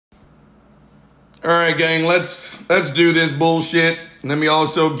All right, gang, let's do this bullshit. Let me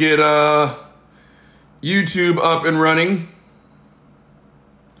also get YouTube up and running.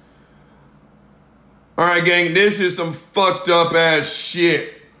 All right, gang, this is some fucked up ass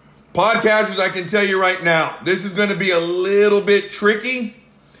shit. Podcasters, I can tell you right now, this is going to be a little bit tricky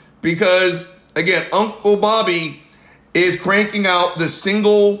because, again, Uncle Bobby is cranking out the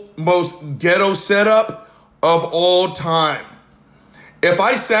single most ghetto setup of all time. If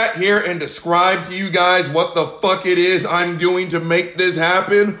I sat here and described to you guys what the fuck it is I'm doing to make this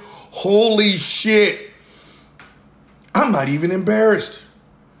happen, holy shit, I'm not even embarrassed.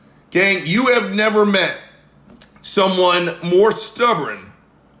 Gang, you have never met someone more stubborn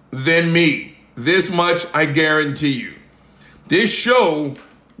than me. This much I guarantee you. This show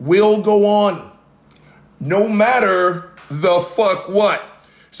will go on no matter the fuck what.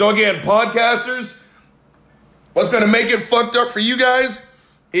 So again, podcasters, what's going to make it fucked up for you guys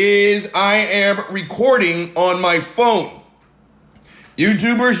is I am recording on my phone.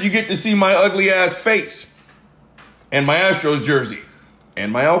 YouTubers, you get to see my ugly ass face and my Astros jersey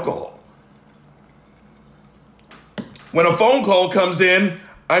and my alcohol. When a phone call comes in,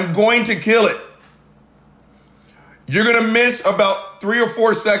 I'm going to kill it. You're going to miss about 3 or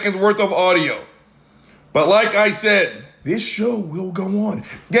 4 seconds worth of audio. But like I said, this show will go on.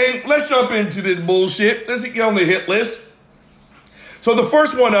 Gang, let's jump into this bullshit. Let's get on the hit list. So the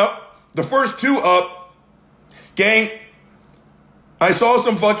first one up, the first two up, gang, I saw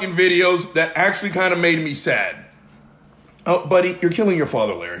some fucking videos that actually kind of made me sad. Oh, buddy, you're killing your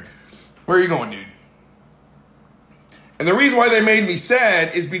father, Larry. Where are you going, dude? And the reason why they made me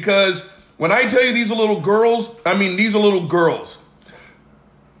sad is because when I tell you these are little girls, I mean these are little girls.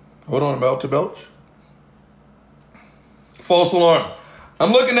 Hold on, I'm about to belch. False alarm.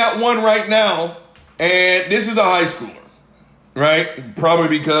 I'm looking at one right now, and this is a high schooler, right? Probably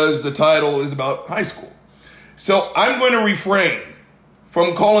because the title is about high school. So I'm going to refrain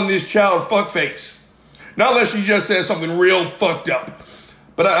from calling this child fuckface. Not unless she just says something real fucked up.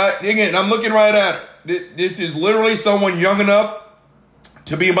 But again, I'm looking right at her. This is literally someone young enough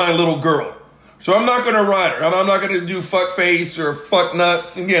to be my little girl. So I'm not going to ride her. I'm not going to do fuck face or fuck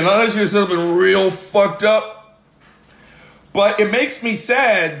nuts. Again, unless you say something real fucked up. But it makes me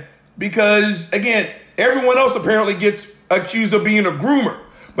sad because, again, everyone else apparently gets accused of being a groomer.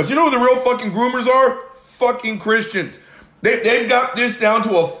 But you know who the real fucking groomers are? Fucking Christians. They've got this down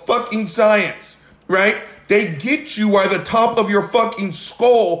to a fucking science, right? They get you while the top of your fucking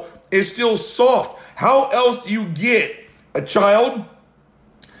skull is still soft. How else do you get a child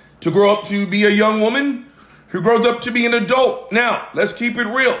to grow up to be a young woman who grows up to be an adult? Now, let's keep it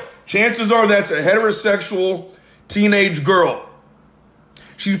real. Chances are that's a heterosexual teenage girl.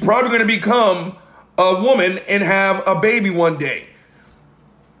 She's probably going to become a woman and have a baby one day.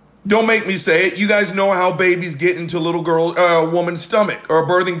 Don't make me say it. You guys know how babies get into little girl, a woman's stomach or a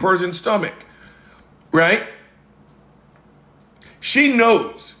birthing person's stomach, right? She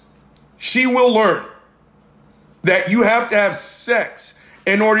knows. She will learn that you have to have sex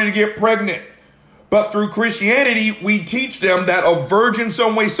in order to get pregnant. But through Christianity, we teach them that a virgin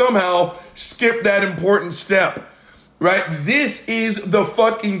some way, somehow skipped that important step, right? This is the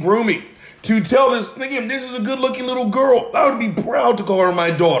fucking grooming. To tell this, again, this is a good looking little girl. I would be proud to call her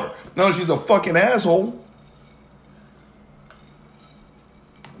my daughter. Now she's a fucking asshole.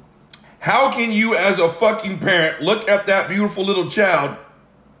 How can you as a fucking parent look at that beautiful little child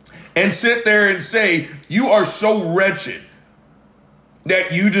and sit there and say, you are so wretched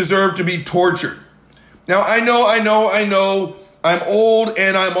that you deserve to be tortured? Now, I know, I'm old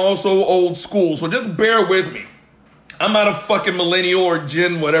and I'm also old school, so just bear with me. I'm not a fucking millennial or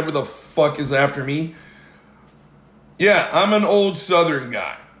Gen, whatever the fuck is after me. Yeah, I'm an old Southern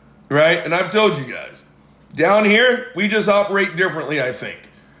guy, right? And I've told you guys, down here, we just operate differently, I think,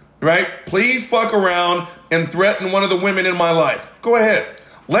 right? Please fuck around and threaten one of the women in my life. Go ahead.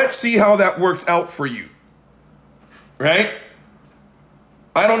 Let's see how that works out for you, right?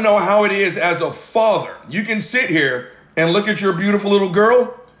 I don't know how it is as a father. You can sit here and look at your beautiful little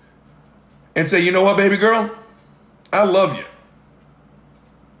girl and say, you know what, baby girl? I love you.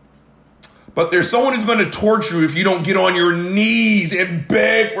 But there's someone who's going to torture you if you don't get on your knees and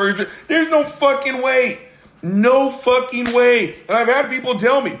beg for it. There's no fucking way. No fucking way. And I've had people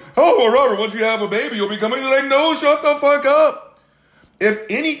tell me, oh, well, Robert, once you have a baby, you'll be coming. Like, no, shut the fuck up. If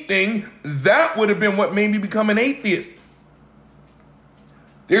anything, that would have been what made me become an atheist.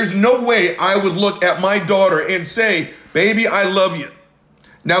 There's no way I would look at my daughter and say, baby, I love you.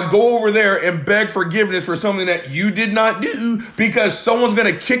 Now go over there and beg forgiveness for something that you did not do because someone's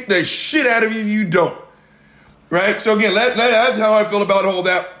going to kick the shit out of you if you don't. Right? So again, that's how I feel about all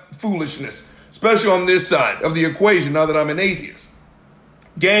that foolishness. especially on this side of the equation now that I'm an atheist.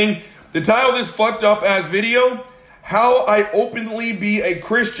 Gang, the title of this fucked up ass video, How I Openly Be a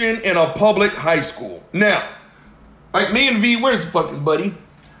Christian in a Public High School. Now, like me and V, where's the fuck is buddy?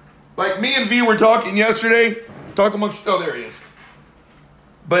 Like me and V were talking yesterday, talking amongst, oh, there he is.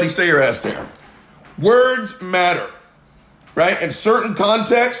 Buddy, stay your ass there. Words matter, right? In certain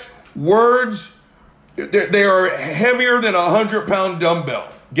contexts, words, they are heavier than a 100-pound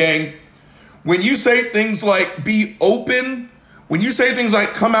dumbbell, gang. When you say things like be open, when you say things like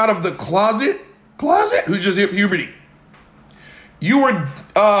come out of the closet, who just hit puberty, you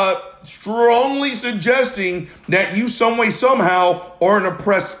are strongly suggesting that you some way, somehow are an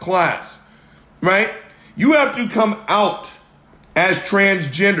oppressed class, right? You have to come out as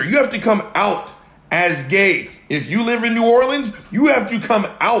transgender. You have to come out as gay. If you live in New Orleans, you have to come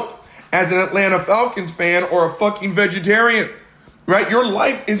out as an Atlanta Falcons fan or a fucking vegetarian, right? Your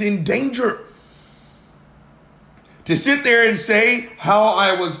life is in danger. To sit there and say how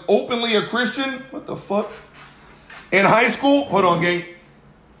I was openly a Christian, what the fuck? In high school, hold on, gang.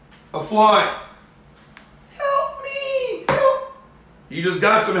 A fly. Help me, help. He just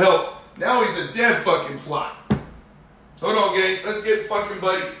got some help. Now he's a dead fucking fly. Hold on, gang. Let's get fucking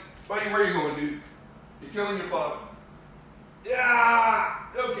buddy. Buddy, where you going, dude? You're killing your father. Yeah.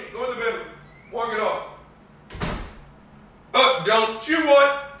 Okay, go in the bedroom. Walk it off. Don't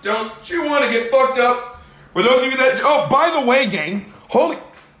you want to get fucked up? For those of you that, oh, by the way, gang,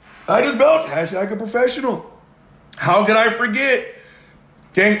 I just belched, hashtag a professional. How could I forget?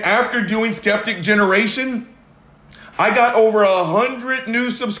 Gang, after doing Skeptic Generation, I got over 100 new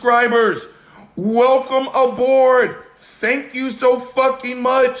subscribers. Welcome aboard. Thank you so fucking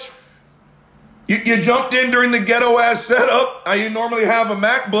much. You jumped in during the ghetto ass setup. I normally have a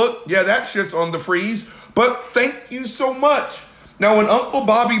MacBook. Yeah, that shit's on the freeze. But thank you so much. Now, when Uncle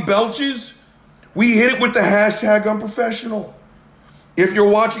Bobby belches, we hit it with the hashtag unprofessional. If you're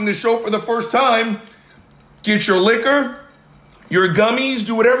watching the show for the first time, get your liquor, your gummies,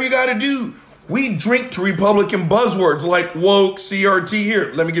 do whatever you got to do. We drink to Republican buzzwords like woke, CRT.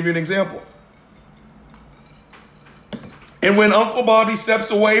 Here, let me give you an example. And when Uncle Bobby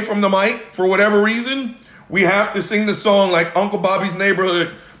steps away from the mic, for whatever reason, we have to sing the song like Uncle Bobby's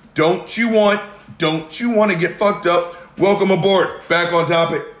Neighborhood. Don't you want to get fucked up? Welcome aboard. Back on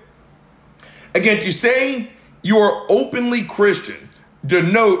topic. Again, to say you are openly Christian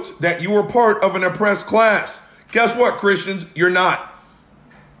denotes that you are part of an oppressed class. Guess what, Christians? You're not.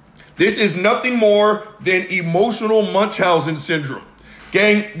 This is nothing more than emotional Munchausen syndrome.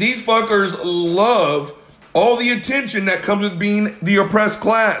 Gang, these fuckers love all the attention that comes with being the oppressed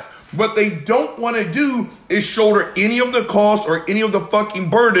class. What they don't want to do is shoulder any of the cost or any of the fucking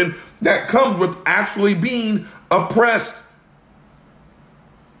burden that comes with actually being oppressed.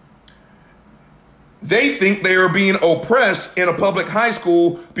 They think they are being oppressed in a public high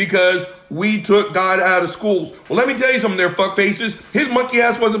school because we took God out of schools. Well, let me tell you something there, fuck faces. His monkey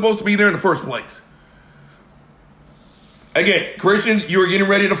ass wasn't supposed to be there in the first place. Again, Christians, you are getting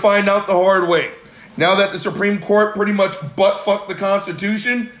ready to find out the hard way. Now that the Supreme Court pretty much butt-fucked the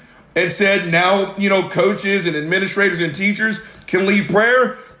Constitution and said now, coaches and administrators and teachers can lead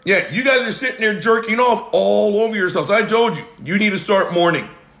prayer. Yeah, you guys are sitting there jerking off all over yourselves. I told you, you need to start mourning.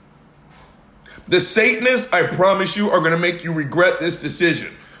 The Satanists, I promise you, are going to make you regret this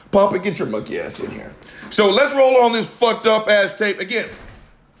decision. Papa, get your monkey ass in here. So let's roll on this fucked up ass tape. Again,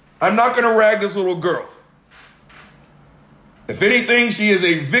 I'm not going to rag this little girl. If anything, she is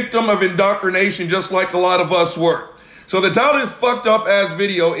a victim of indoctrination just like a lot of us were. So the title of this fucked up ass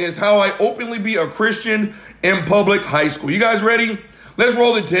video is How I Openly Be a Christian in Public High School. You guys ready? Let's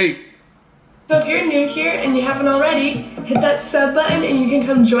roll the tape. So if you're new here and you haven't already, hit that sub button and you can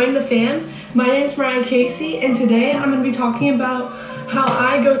come join the fam. My name is Mariah Casey, and today I'm going to be talking about how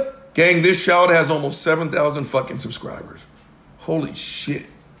I go... Gang, this child has almost 7,000 fucking subscribers. Holy shit.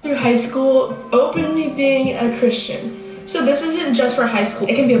 ...through high school, openly being a Christian. So this isn't just for high school.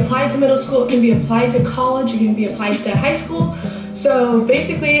 It can be applied to middle school, it can be applied to college, it can be applied to high school. So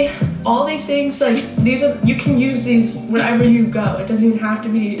basically, all these things, you can use these wherever you go. It doesn't even have to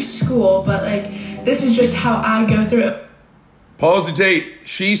be school, but this is just how I go through it. Pause the tape.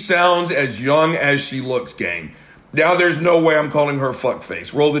 She sounds as young as she looks, gang. Now there's no way I'm calling her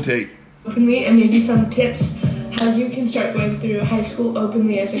fuckface. Roll the tape. Openly, and maybe some tips how you can start going through high school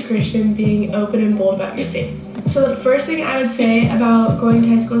openly as a Christian, being open and bold about your faith. So the first thing I would say about going to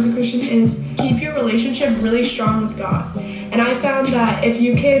high school as a Christian is keep your relationship really strong with God. And I found that if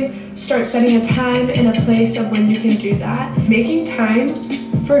you can start setting a time and a place of when you can do that, making time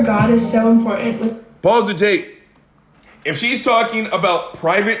for God is so important. Pause the tape. if she's talking about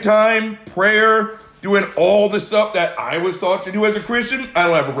private time, prayer, doing all the stuff that I was taught to do as a Christian, I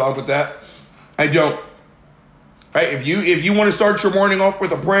don't have a problem with that. I don't. Right? If you want to start your morning off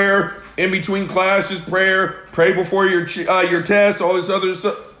with a prayer, in between classes, pray before your test, all this other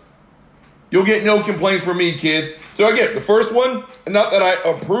stuff, you'll get no complaints from me, kid. So again, the first one, not that I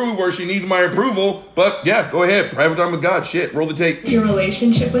approve or she needs my approval, but yeah, go ahead. Private time with God. Shit, roll the tape. Your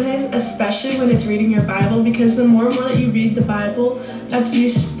relationship with him, especially when it's reading your Bible, because the more and more that you read the Bible, that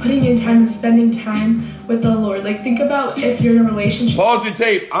you're putting in time and spending time with the Lord. Like, think about if you're in a relationship. Pause the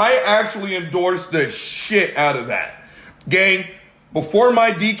tape. I actually endorse the shit out of that. Gang, before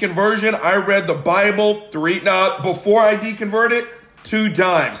my deconversion, I read the Bible before I deconverted, 2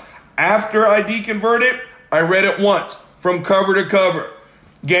 times. After I deconverted, I read it once, from cover to cover.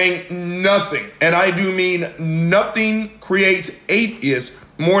 Gang, nothing, and I do mean nothing, creates atheists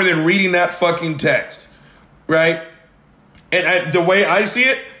more than reading that fucking text, right? And the way I see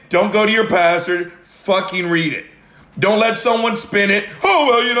it, don't go to your pastor, fucking read it. Don't let someone spin it. Oh,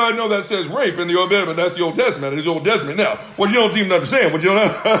 well, I know that says rape in the Old Testament, but that's the Old Testament. It's the Old Testament now. What you don't even understand,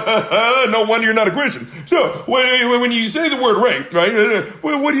 no wonder you're not a Christian. So, when you say the word rape, right,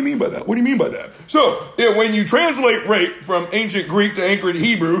 what do you mean by that? What do you mean by that? So, when you translate rape from ancient Greek to ancient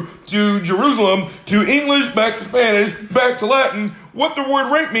Hebrew to Jerusalem to English, back to Spanish, back to Latin, what the word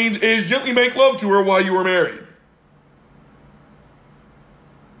rape means is gently make love to her while you were married.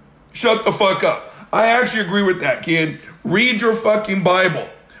 Shut the fuck up. I actually agree with that, kid. Read your fucking Bible.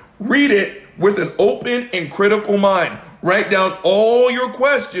 Read it with an open and critical mind. Write down all your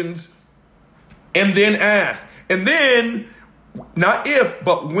questions and then ask. And then, not if,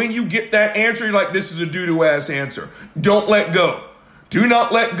 but when you get that answer, you're like, this is a doo-doo ass answer. Don't let go. Do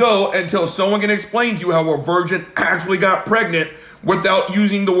not let go until someone can explain to you how a virgin actually got pregnant without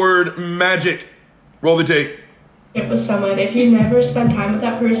using the word magic. Roll the tape. With someone, if you never spend time with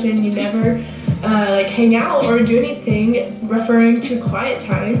that person, you never hang out or do anything referring to quiet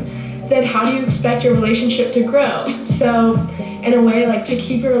time, then how do you expect your relationship to grow? So in a way, to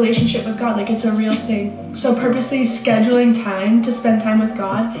keep your relationship with God, it's a real thing. So purposely scheduling time to spend time with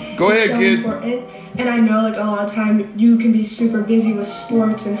God is so important. And I know a lot of time you can be super busy with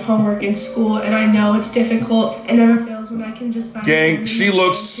sports and homework and school, and I know it's difficult and never fails when I can just find. Gang, she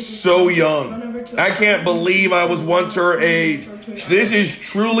looks so young. I can't believe I was once her age. This is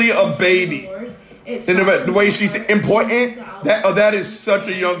truly a baby. And the way she's important, that is such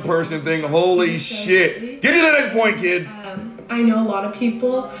a young person thing. Holy shit. Get to the next point, kid. I know a lot of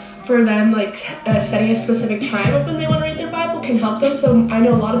people, for them, setting a specific time of when they want to read their Bible can help them. So I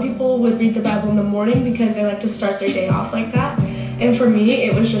know a lot of people would read the Bible in the morning because they like to start their day off like that. And for me,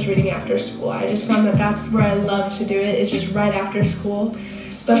 it was just reading after school. I just found that that's where I love to do it. It's just right after school.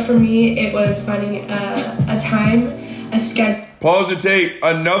 But for me, it was finding a time, a schedule. Pause the tape.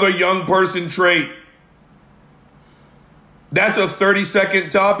 Another young person trait. That's a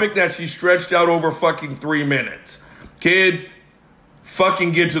 30-second topic that she stretched out over fucking 3 minutes. Kid,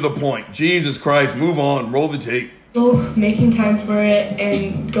 fucking get to the point. Jesus Christ, move on. Roll the tape. Making time for it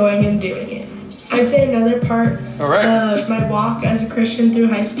and going and doing it. I'd say another part of my walk as a Christian through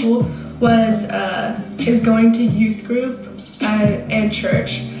high school is going to youth group and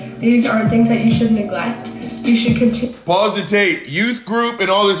church. These are things that you should neglect. You should continue. Pause the tape. Youth group and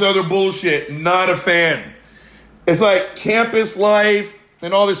all this other bullshit. Not a fan. It's like campus life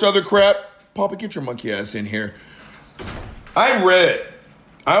and all this other crap. Papa, get your monkey ass in here. I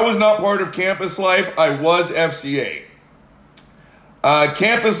was not part of campus life. I was FCA.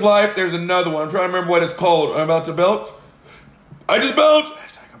 Campus life, there's another one. I'm trying to remember what it's called. I'm about to belch. I just belched.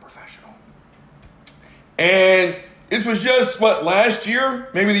 # I'm professional. And this was just, last year?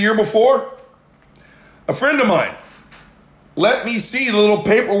 Maybe the year before? A friend of mine let me see the little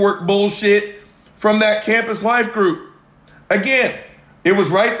paperwork bullshit from that campus life group. Again, it was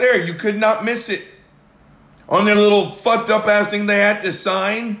right there. You could not miss it. On their little fucked up ass thing they had to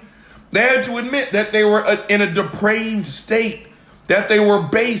sign, they had to admit that they were in a depraved state, that they were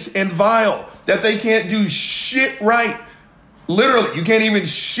base and vile, that they can't do shit right. Literally, you can't even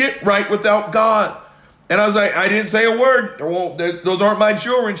shit right without God. And I was like, I didn't say a word. Well, those aren't my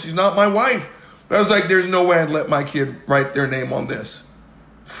children. She's not my wife. But I was like, there's no way I'd let my kid write their name on this.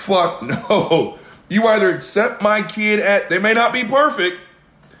 Fuck no. You either accept my kid they may not be perfect,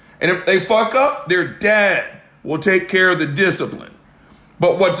 and if they fuck up, their dad will take care of the discipline.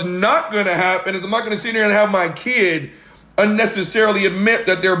 But what's not going to happen is I'm not going to sit here and have my kid unnecessarily admit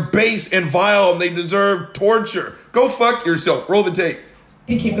that they're base and vile and they deserve torture. Go fuck yourself. Roll the tape.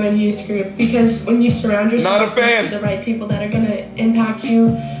 You keep going to youth group because when you surround yourself with the right people that are going to impact you,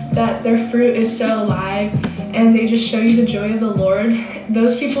 that their fruit is so alive and they just show you the joy of the Lord,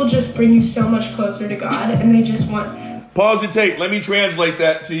 those people just bring you so much closer to God, and they just want... Pause the tape. Let me translate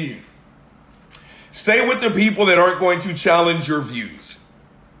that to you. Stay with the people that aren't going to challenge your views.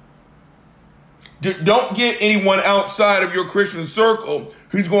 Don't get anyone outside of your Christian circle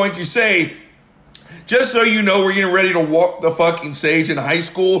who's going to say, just so you know, we're getting ready to walk the fucking stage in high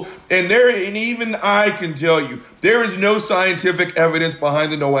school. And even I can tell you, there is no scientific evidence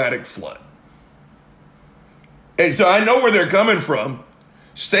behind the Noahic flood. And so I know where they're coming from.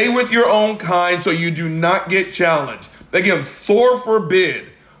 Stay with your own kind so you do not get challenged. Again, Thor fucking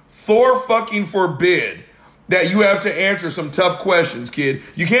forbid that you have to answer some tough questions, kid.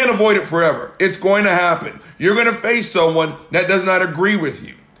 You can't avoid it forever. It's going to happen. You're going to face someone that does not agree with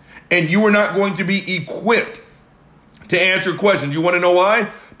you. And you are not going to be equipped to answer questions. You want to know why?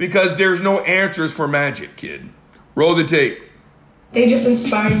 Because there's no answers for magic, kid. Roll the tape. They just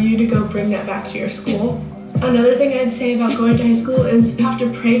inspire you to go bring that back to your school. Another thing I'd say about going to high school is you have to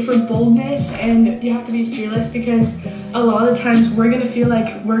pray for boldness and you have to be fearless, because a lot of the times we're going to feel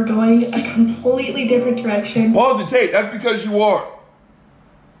like we're going a completely different direction. Pause the tape. That's because you are.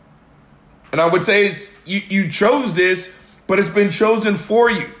 And I would say you chose this, but it's been chosen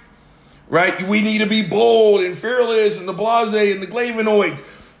for you, right? We need to be bold and fearless and the blase and the glavinoids.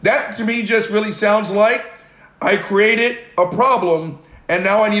 That to me just really sounds like I created a problem and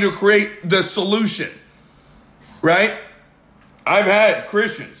now I need to create the solution. Right? I've had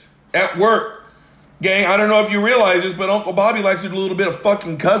Christians at work. Gang, I don't know if you realize this, but Uncle Bobby likes to do a little bit of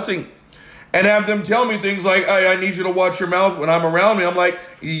fucking cussing and have them tell me things like, I need you to watch your mouth when I'm around me. I'm like,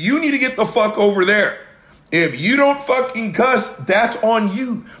 you need to get the fuck over there. If you don't fucking cuss, that's on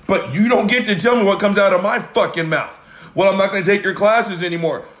you. But you don't get to tell me what comes out of my fucking mouth. Well, I'm not going to take your classes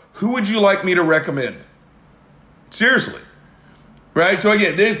anymore. Who would you like me to recommend? Seriously. Right? So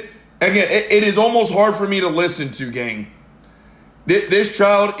again, it is almost hard for me to listen to, gang. This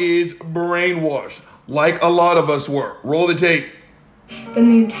child is brainwashed, like a lot of us were. Roll the tape. Than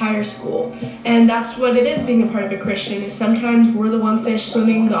the entire school. And that's what it is being a part of a Christian, is sometimes we're the one fish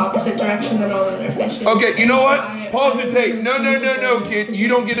swimming the opposite direction than all other fishes. Okay, you know what? Pause the tape. No, kid. You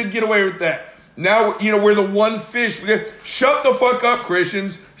don't get to get away with that. Now, we're the one fish. Shut the fuck up,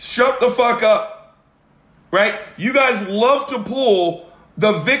 Christians. Shut the fuck up. Right? You guys love to pull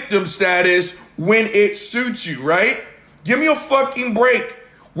the victim status when it suits you, right? Give me a fucking break.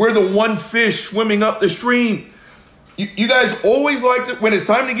 We're the one fish swimming up the stream. You guys always like to, when it's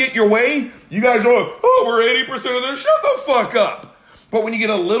time to get your way, you guys are, we're 80% of this. Shut the fuck up. But when you get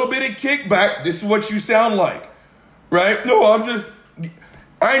a little bit of kickback, this is what you sound like, right? No,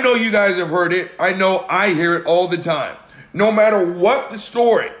 I know you guys have heard it. I know I hear it all the time. No matter what the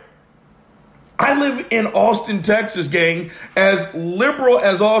story. I live in Austin, Texas, gang. As liberal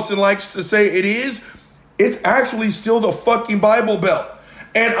as Austin likes to say it is, it's actually still the fucking Bible Belt.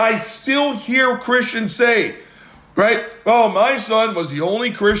 And I still hear Christians say, right? Oh, my son was the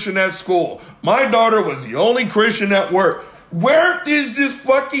only Christian at school. My daughter was the only Christian at work. Where is this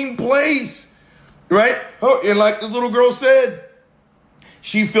fucking place? Right? Oh, and like this little girl said,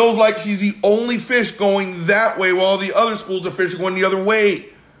 she feels like she's the only fish going that way while the other schools of fish are going the other way.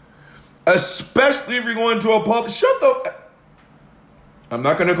 Especially if you're going to a pub. I'm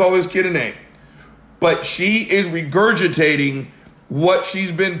not going to call this kid a name. But she is regurgitating what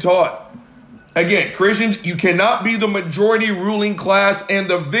she's been taught. Again, Christians, you cannot be the majority ruling class and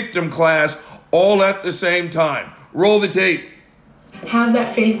the victim class all at the same time. Roll the tape. Have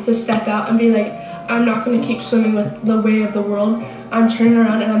that faith to step out and be like, I'm not going to keep swimming with the way of the world. I'm turning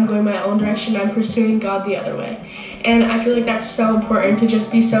around and I'm going my own direction. I'm pursuing God the other way. And I feel like that's so important, to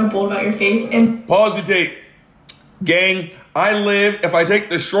just be so bold about your faith. And pause the tape. Gang, if I take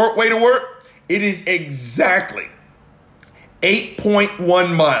the short way to work, it is exactly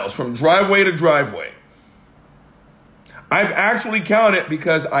 8.1 miles from driveway to driveway. I've actually counted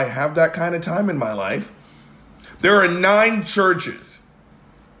because I have that kind of time in my life. There are 9 churches.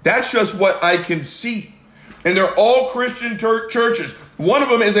 That's just what I can see. And they're all Christian churches. One of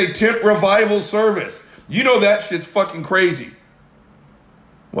them is a tent revival service. You know that shit's fucking crazy.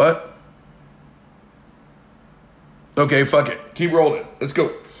 What? Okay, fuck it. Keep rolling. Let's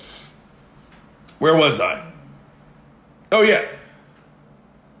go. Where was I? Oh, yeah.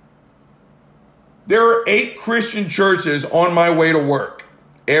 There are 8 Christian churches on my way to work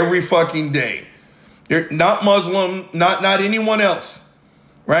every fucking day. They're not Muslim, not anyone else.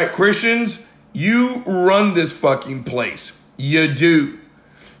 Right? Christians, you run this fucking place. You do.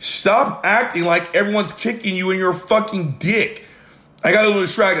 Stop acting like everyone's kicking you in your fucking dick. I got a little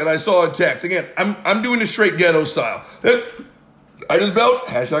distracted. I saw a text. Again, I'm doing the straight ghetto style. I just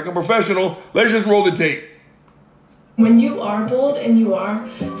belched. # I'm professional. Let's just roll the tape. When you are bold and you are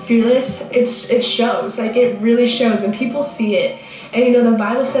fearless, it shows. Like, it really shows, and people see it. And you know, the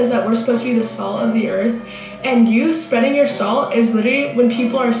Bible says that we're supposed to be the salt of the earth. And you spreading your salt is literally when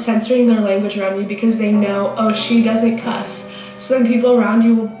people are censoring their language around you because they know, oh, she doesn't cuss. So then people around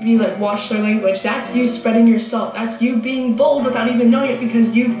you will be like, watch their language. That's you spreading your salt. That's you being bold without even knowing it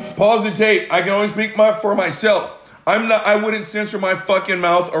because you... Pause the tape. I can only speak for myself. I wouldn't censor my fucking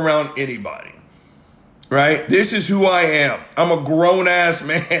mouth around anybody. Right? This is who I am. I'm a grown-ass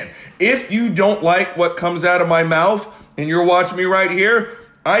man. If you don't like what comes out of my mouth and you're watching me right here,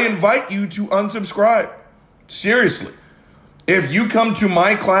 I invite you to unsubscribe. Seriously. If you come to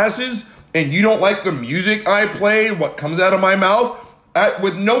my classes and you don't like the music I play, what comes out of my mouth,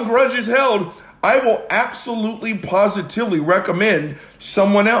 with no grudges held, I will absolutely positively recommend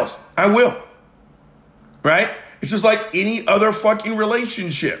someone else. I will. Right? It's just like any other fucking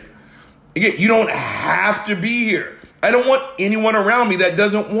relationship. Again, you don't have to be here. I don't want anyone around me that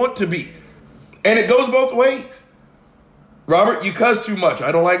doesn't want to be. And it goes both ways. Robert, you cuss too much.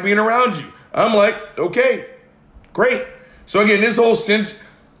 I don't like being around you. I'm like, okay, great. So again, this whole sense,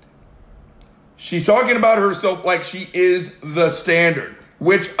 she's talking about herself like she is the standard,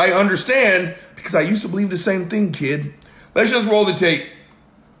 which I understand because I used to believe the same thing, kid. Let's just roll the tape.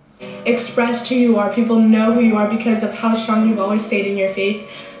 Express who you are. People know who you are because of how strong you've always stayed in your faith.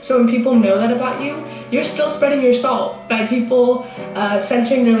 So when people know that about you, you're still spreading your salt by people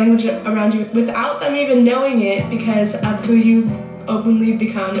censoring their language around you without them even knowing it because of who you've openly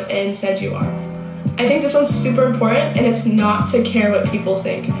become and said you are. I think this one's super important, and it's not to care what people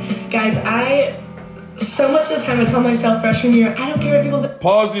think. Guys, so much of the time I tell myself freshman year, I don't care what people think.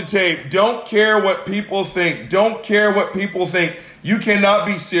 Pause the tape. Don't care what people think. Don't care what people think. You cannot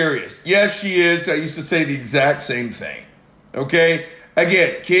be serious. Yes, she is. I used to say the exact same thing. Okay?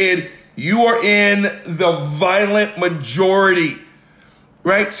 Again, kid, you are in the violent majority,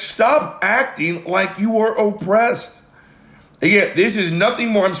 right? Stop acting like you are oppressed. Again, this is nothing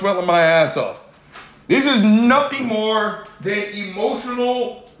more. I'm sweating my ass off. This is nothing more than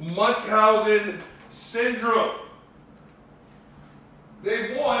emotional Munchausen syndrome.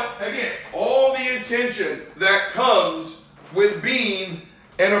 They want, again, all the attention that comes with being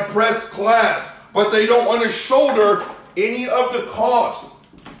an oppressed class, but they don't want to shoulder any of the cost.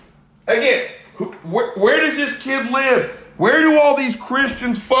 Again, where does this kid live? Where do all these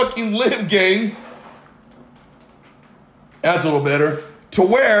Christians fucking live, gang? That's a little better. To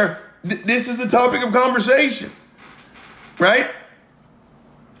where this is a topic of conversation, right?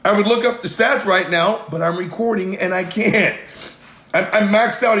 I would look up the stats right now, but I'm recording and I can't. I'm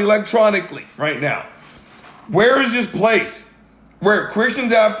maxed out electronically right now. Where is this place where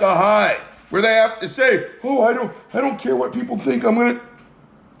Christians have to hide? Where they have to say, oh, I don't care what people think.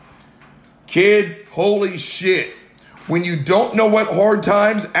 Kid, holy shit. When you don't know what hard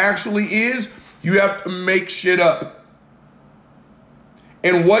times actually is, you have to make shit up.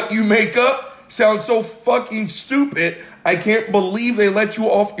 And what you make up sounds so fucking stupid. I can't believe they let you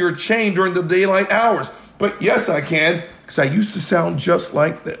off your chain during the daylight hours. But yes, I can, because I used to sound just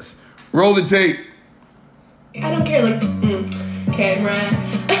like this. Roll the tape. I don't care, camera.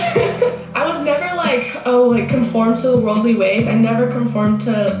 I was never conform to the worldly ways. I never conformed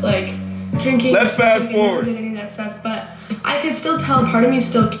to drinking. Let's fast forward. Did any of that stuff, but I could still tell part of me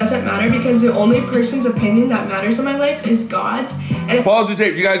still doesn't matter because the only person's opinion that matters in my life is God's. And pause the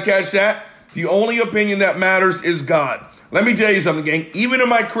tape. You guys catch that? The only opinion that matters is God. Let me tell you something, gang. Even in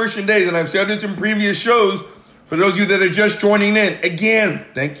my Christian days, and I've said this in previous shows, for those of you that are just joining in, again,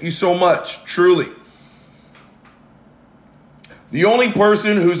 thank you so much, truly. The only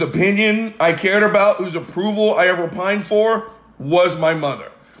person whose opinion I cared about, whose approval I ever pined for, was my mother.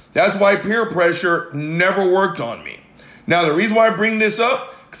 That's why peer pressure never worked on me. Now, the reason why I bring this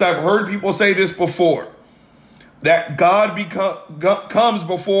up, because I've heard people say this before, that God comes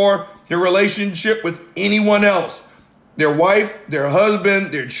before their relationship with anyone else. Their wife, their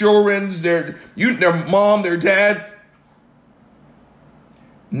husband, their children, their mom, their dad.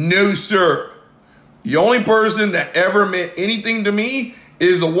 No, sir. The only person that ever meant anything to me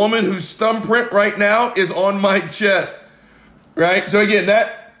is a woman whose thumbprint right now is on my chest. Right? So again,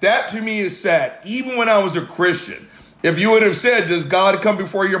 that to me is sad. Even when I was a Christian, if you would have said, does God come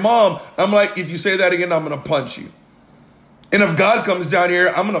before your mom? I'm like, if you say that again, I'm going to punch you. And if God comes down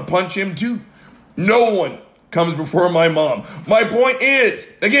here, I'm going to punch him too. No one comes before my mom. My point is,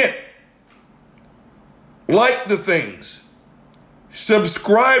 again, like the things,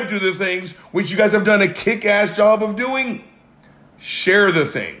 subscribe to the things, which you guys have done a kick-ass job of doing. Share the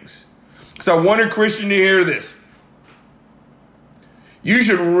things. Because I want a Christian to hear this. You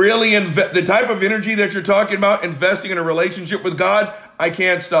should really invest the type of energy that you're talking about, investing in a relationship with God. I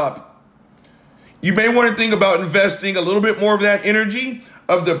can't stop. You may want to think about investing a little bit more of that energy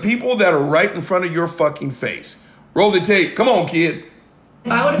of the people that are right in front of your fucking face. Roll the tape. Come on, kid.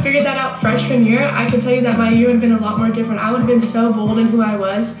 If I would have figured that out freshman year, I can tell you that my year would have been a lot more different. I would have been so bold in who I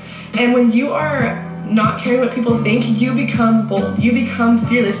was. And when you are not caring what people think, you become bold. You become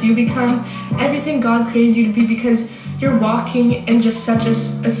fearless. You become everything God created you to be, because you're walking in just such a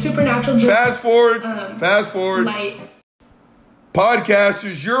supernatural. Fast forward. Light.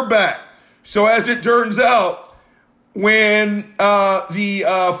 Podcasters, you're back. So as it turns out, when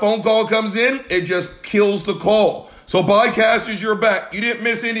the phone call comes in, it just kills the call. So podcasters, you're back. You didn't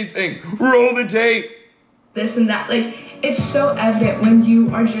miss anything. Roll the tape. This and that. Like, it's so evident when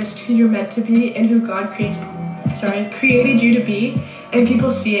you are just who you're meant to be and who God created you to be, and people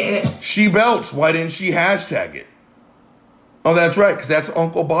see it. And She belched. Why didn't she hashtag it? Oh, that's right, because that's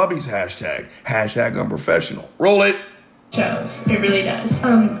Uncle Bobby's hashtag. Hashtag unprofessional. Roll it. Shows. It really does.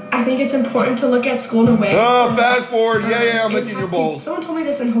 I think it's important to look at school in a way. Oh, fast forward. Yeah, I'm licking your balls. Someone told me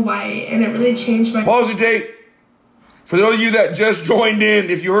this in Hawaii, and it really changed my... Pause the tape. For those of you that just joined in,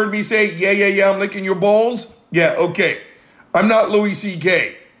 if you heard me say, yeah, I'm licking your balls, yeah, okay. I'm not Louis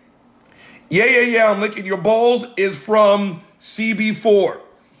C.K. Yeah, I'm licking your balls is from CB4.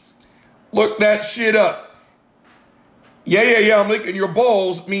 Look that shit up. Yeah, I'm licking your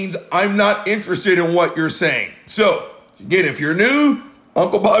balls means I'm not interested in what you're saying. So, again, if you're new,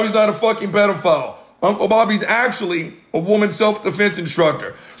 Uncle Bobby's not a fucking pedophile. Uncle Bobby's actually a woman self-defense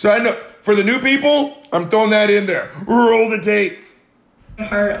instructor. So I know, for the new people, I'm throwing that in there. Roll the tape.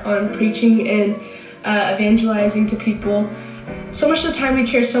 Heart on preaching and evangelizing to people. So much of the time we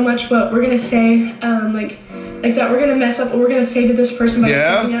care so much what we're gonna say, like that we're gonna mess up what we're gonna say to this person by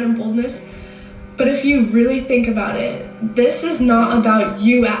stepping out in boldness. But if you really think about it, this is not about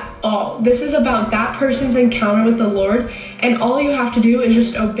you at all. This is about that person's encounter with the Lord, and all you have to do is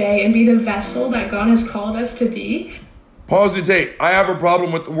just obey and be the vessel that God has called us to be. Pause the tape. I have a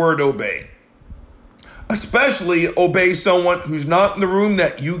problem with the word obey. Especially obey someone who's not in the room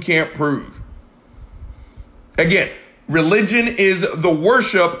that you can't prove. Again, religion is the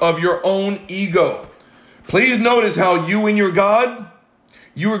worship of your own ego. Please notice how you and your God,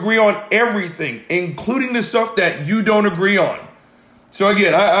 you agree on everything, including the stuff that you don't agree on. So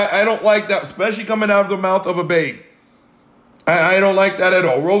again, I don't like that, especially coming out of the mouth of a babe. I don't like that at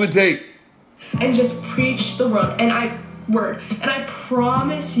all. Roll the tape. And just preach the word. And I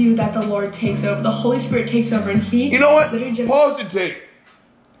promise you that the Lord takes over. The Holy Spirit takes over, and He... You know what? Pause the tape.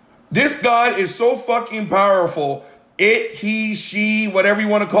 This God is so fucking powerful. It, he, she, whatever you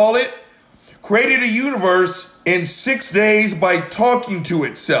want to call it, created a universe in 6 days by talking to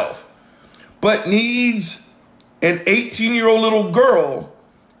itself, but needs an 18-year-old little girl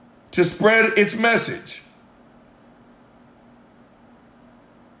to spread its message.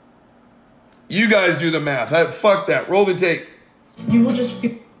 You guys do the math. Fuck that. Roll the tape. You will just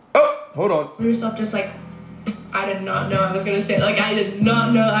feel... Oh, hold on. Yourself just like, I did not know I was going to say, like, I did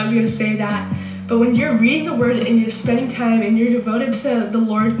not know I was going to say that. But when you're reading the word and you're spending time and you're devoted to the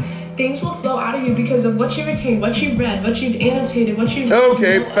Lord, things will flow out of you because of what you've attained, what you've read, what you've annotated, what you've...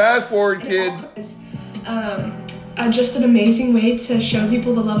 Okay, fast forward, kid. It's just an amazing way to show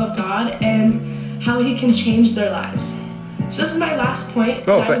people the love of God and how He can change their lives. So this is my last point.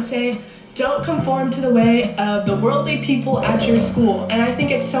 I would say, don't conform to the way of the worldly people at your school. And I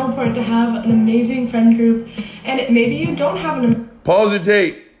think it's so important to have an amazing friend group. And maybe you don't have an... Pause the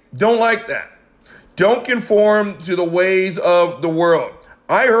tape. Don't like that. Don't conform to the ways of the world.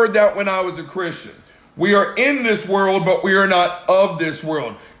 I heard that when I was a Christian. We are in this world, but we are not of this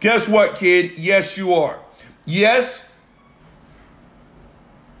world. Guess what, kid? Yes, you are. Yes.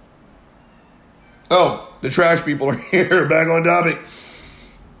 Oh, the trash people are here. Back on topic.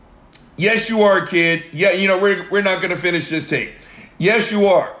 Yes, you are, kid. Yeah, you know, we're not going to finish this tape. Yes, you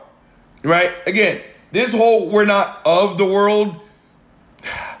are. Right? Again, this whole we're not of the world.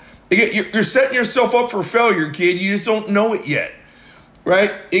 Again, you're setting yourself up for failure, kid. You just don't know it yet.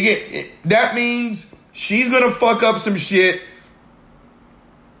 Right? Again, that means she's going to fuck up some shit.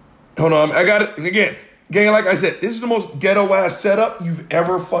 Hold on. I got it. And again, gang, like I said, this is the most ghetto ass setup you've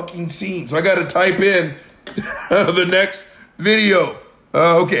ever fucking seen. So I got to type in the next video.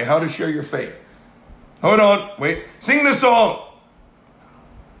 Okay, how to share your faith. Hold on. Wait. Sing the song.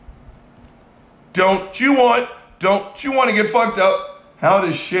 Don't you want to get fucked up? How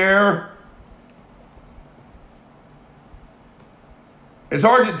to share. It's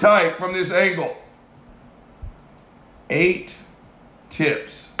hard to type from this angle. 8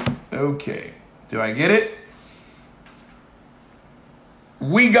 tips. Okay. Do I get it?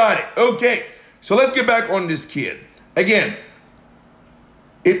 We got it. Okay. So let's get back on this kid. Again,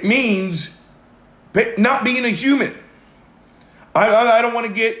 it means not being a human. I don't want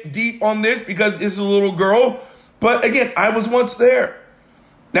to get deep on this because this is a little girl. But again, I was once there.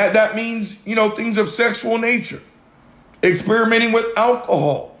 That means, things of sexual nature. Experimenting with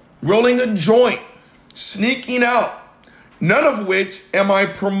alcohol. Rolling a joint. Sneaking out. None of which am I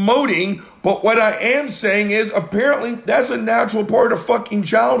promoting, but what I am saying is apparently that's a natural part of fucking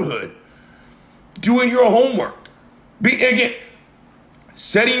childhood. Doing your homework. Again,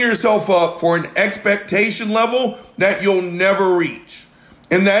 setting yourself up for an expectation level that you'll never reach.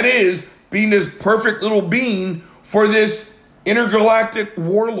 And that is being this perfect little being for this intergalactic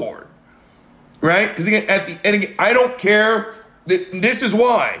warlord. Right? Because again, I don't care. This is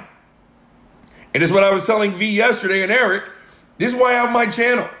why. And this is what I was telling V yesterday and Eric. This is why I have my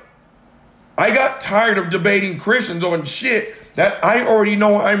channel. I got tired of debating Christians on shit that I already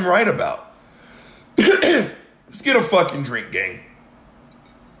know I'm right about. Let's get a fucking drink, gang.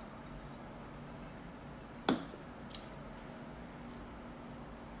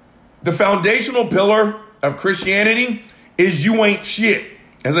 The foundational pillar of Christianity is you ain't shit.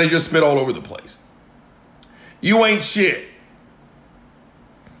 As I just spit all over the place. You ain't shit.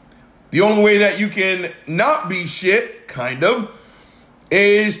 The only way that you can not be shit, kind of,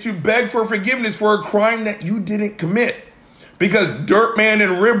 is to beg for forgiveness for a crime that you didn't commit. Because Dirtman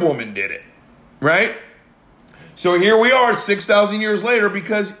and Ribwoman did it. Right? So here we are 6,000 years later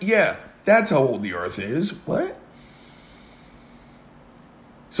because, yeah, that's how old the earth is. What?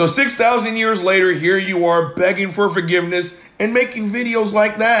 So 6,000 years later, here you are begging for forgiveness and making videos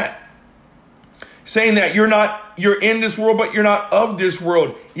like that. Saying that you're in this world, but you're not of this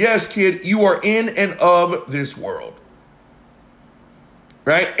world. Yes, kid, you are in and of this world.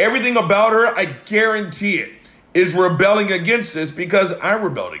 Right? Everything about her, I guarantee it, is rebelling against this because I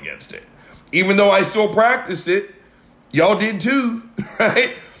rebelled against it. Even though I still practice it, y'all did too,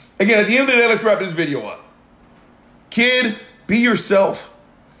 right? Again, at the end of the day, let's wrap this video up. Kid, be yourself.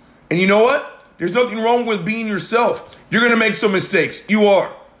 And you know what? There's nothing wrong with being yourself. You're going to make some mistakes. You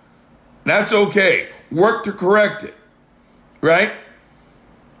are. That's okay. Work to correct it. Right?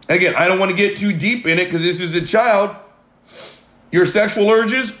 Again, I don't want to get too deep in it because this is a child. Your sexual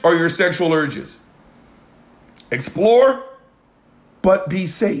urges are your sexual urges. Explore, but be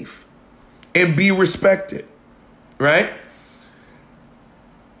safe. And be respected. Right?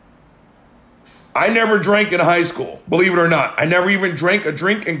 I never drank in high school, believe it or not. I never even drank a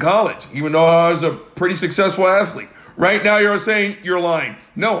drink in college, even though I was a pretty successful athlete. Right now you're saying you're lying.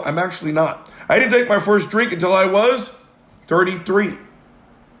 No, I'm actually not. I didn't take my first drink until I was 33.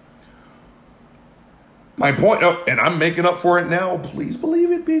 My point, and I'm making up for it now. Please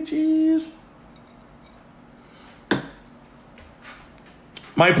believe it, bitches.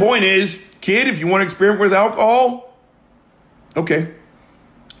 My point is, kid, if you want to experiment with alcohol, okay.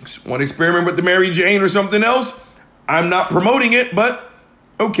 Want to experiment with the Mary Jane or something else? I'm not promoting it, but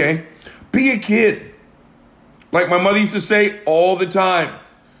okay. Be a kid. Like my mother used to say all the time.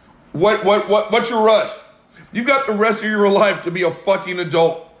 What's your rush? You've got the rest of your life to be a fucking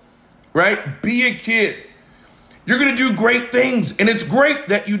adult. Right? Be a kid. You're going to do great things. And it's great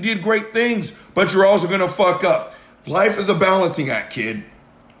that you did great things, but you're also going to fuck up. Life is a balancing act, kid.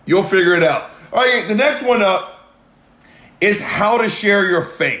 You'll figure it out. All right, the next one up is how to share your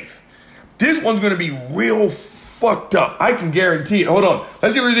faith. This one's going to be real fucked up. I can guarantee it. Hold on.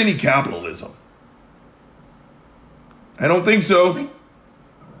 Let's see if there's any capitalism. I don't think so.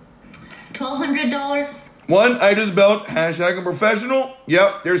 $1,200. One, I just belched. Hashtag unprofessional.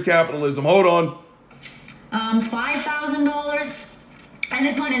 Yep, there's capitalism. Hold on. $5,000. And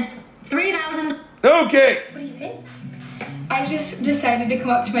this one is $3,000. Okay. What do you think? I just decided to come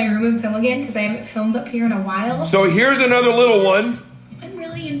up to my room and film again because I haven't filmed up here in a while. So here's another little one. I'm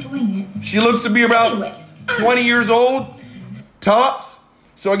really enjoying it. She looks to be about 20 years old. Tops.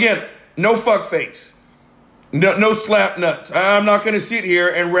 So again, no fuck face. No slap nuts. I'm not going to sit here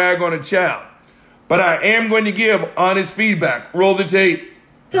and rag on a child. But I am going to give honest feedback. Roll the tape.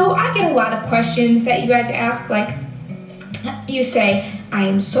 So I get a lot of questions that you guys ask, like, you say, I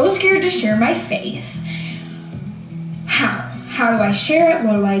am so scared to share my faith. How do I share it?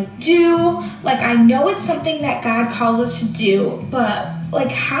 What do I do? Like, I know it's something that God calls us to do, but,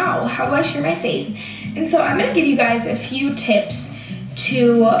 like, how? How do I share my faith? And so I'm going to give you guys a few tips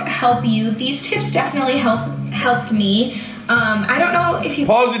to help you. These tips definitely helped me. I don't know if you...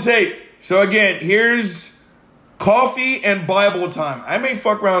 Pause the tape. So, again, here's coffee and Bible time. I may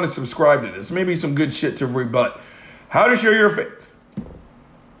fuck around and subscribe to this. Maybe some good shit to rebut. How to share your faith.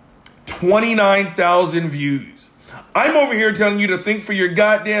 29,000 views. I'm over here telling you to think for your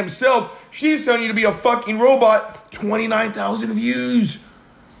goddamn self. She's telling you to be a fucking robot. 29,000 views.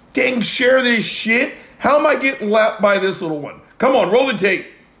 Dang, share this shit. How am I getting lapped by this little one? Come on, roll the tape.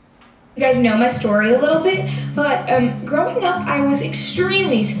 You guys know my story a little bit, but growing up, I was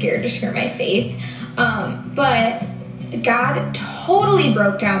extremely scared to share my faith. But God totally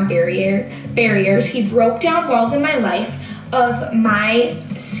broke down barriers. He broke down walls in my life of my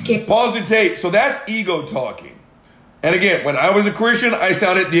skip. Pause the tape. So that's ego talking. And again, when I was a Christian, I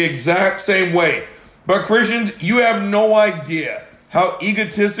sounded the exact same way. But Christians, you have no idea how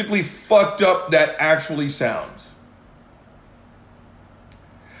egotistically fucked up that actually sounds.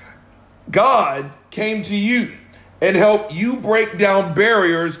 God came to you and helped you break down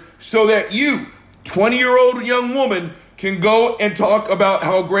barriers so that you, 20-year-old young woman, can go and talk about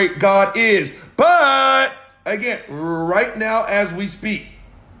how great God is. But again, right now as we speak,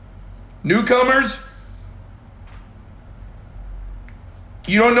 newcomers,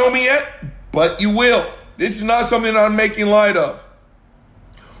 you don't know me yet, but you will. This is not something that I'm making light of.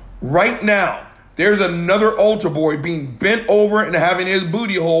 Right now, there's another altar boy being bent over and having his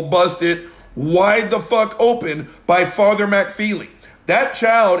booty hole busted wide the fuck open by Father McFeely. That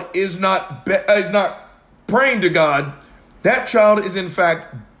child is not praying to God. That child is in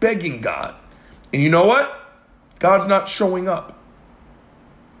fact begging God. And you know what? God's not showing up.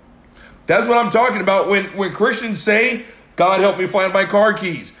 That's what I'm talking about when Christians say, God help me find my car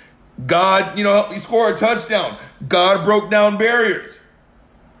keys. God, help me score a touchdown. God broke down barriers.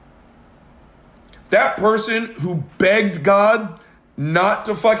 That person who begged God not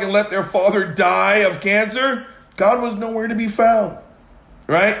to fucking let their father die of cancer, God was nowhere to be found,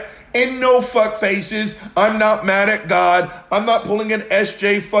 right? And no fuck faces. I'm not mad at God. I'm not pulling an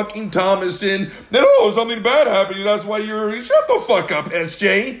SJ fucking Thomason. Something bad happened. That's why shut the fuck up,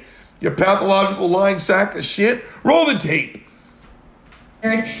 SJ. You pathological lying sack of shit. Roll the tape.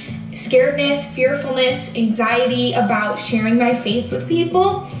 Scaredness, fearfulness, anxiety about sharing my faith with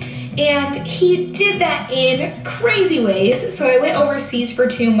people. And he did that in crazy ways. So I went overseas for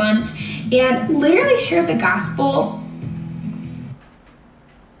 2 months and literally shared the gospel.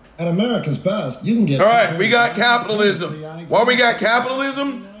 At America's Best, you can get... All right, we got capitalism. Why we got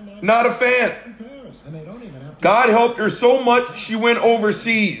capitalism? Not a fan. God helped her so much, she went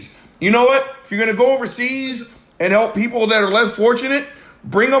overseas. You know what? If you're going to go overseas and help people that are less fortunate,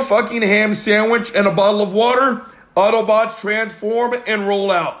 bring a fucking ham sandwich and a bottle of water. Autobots transform and roll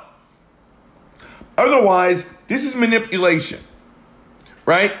out. Otherwise, this is manipulation,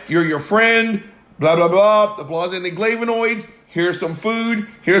 right? You're your friend, blah, blah, blah, the blahs and the glavinoids. Here's some food.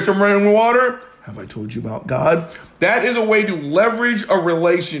 Here's some running water. Have I told you about God? That is a way to leverage a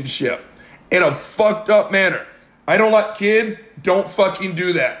relationship in a fucked up manner. I don't like kid. Don't fucking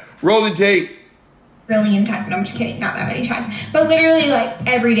do that. Roll the tape. Million times. No, I'm just kidding. Not that many times. But literally,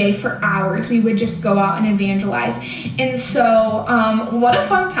 every day for hours, we would just go out and evangelize. And so, what a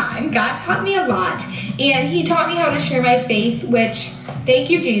fun time. God taught me a lot. And he taught me how to share my faith, which, thank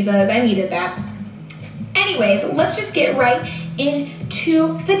you, Jesus. I needed that. Anyways, let's just get right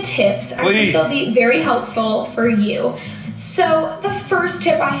into the tips. I think they'll be very helpful for you. So the first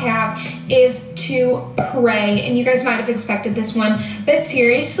tip I have is to pray. And you guys might have expected this one, but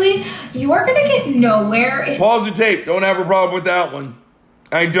seriously, you are going to get nowhere if... Pause the tape. Don't have a problem with that one.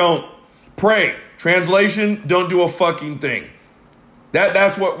 I don't. Pray. Translation, don't do a fucking thing.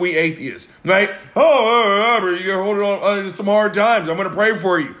 That's what we atheists, right? You're holding on some hard times. I'm going to pray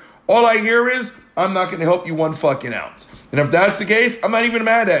for you. All I hear is, I'm not going to help you one fucking ounce. And if that's the case, I'm not even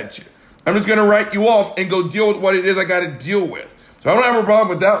mad at you. I'm just going to write you off and go deal with what it is I got to deal with. So I don't have a problem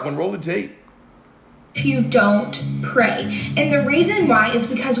with that one. Roll the tape. If you don't pray. And the reason why is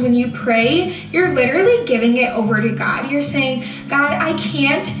because when you pray, you're literally giving it over to God. You're saying, God, I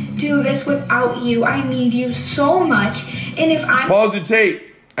can't do this without you. I need you so much. And if I'm... Pause the tape.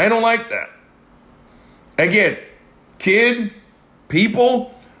 I don't like that. Again, kid,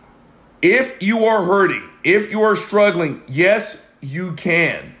 people, if you are hurting, if you are struggling, yes, you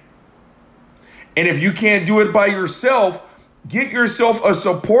can. And if you can't do it by yourself, get yourself a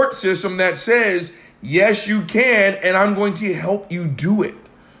support system that says, yes, you can, and I'm going to help you do it.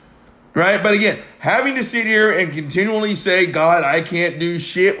 Right? But again, having to sit here and continually say, God, I can't do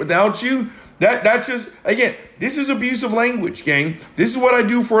shit without you, that's just, again, this is abusive language, gang. This is what I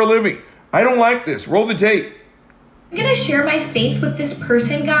do for a living. I don't like this. Roll the tape. I'm going to share my faith with this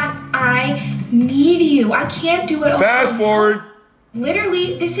person, God. I need you. I can't do it. Fast forward.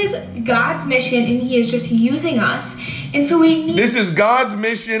 Literally, this is God's mission, and he is just using us. And so we need... This is God's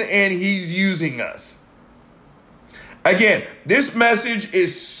mission, and he's using us. Again, this message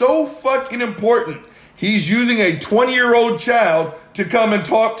is so fucking important. He's using a 20-year-old child to come and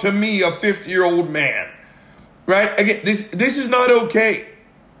talk to me, a 50-year-old man. Right? Again, this is not okay.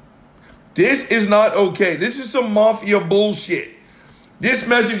 This is not okay. This is some mafia bullshit. This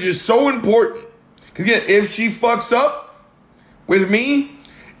message is so important. Again, if she fucks up with me,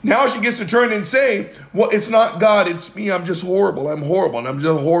 now she gets to turn and say, well, it's not God, it's me. I'm just horrible. I'm horrible. And I'm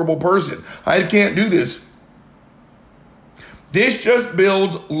just a horrible person. I can't do this. This just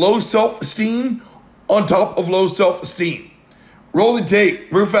builds low self-esteem on top of low self-esteem. Roll the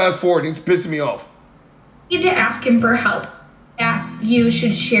tape. Real fast forward. It's pissing me off. You need to ask him for help that you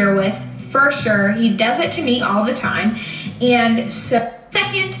should share with, for sure. He does it to me all the time. And so,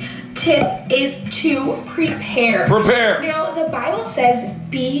 second tip is to prepare. Prepare. Now, the Bible says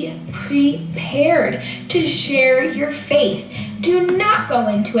be prepared to share your faith. Do not go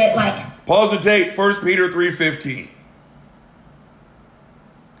into it like... Pause the tape. 1 Peter 3:15.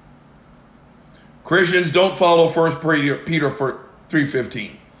 Christians, don't follow 1 Peter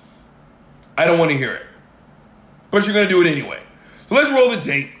 3:15. I don't want to hear it. But you're going to do it anyway. So let's roll the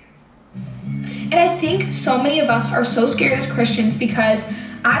tape. And I think so many of us are so scared as Christians because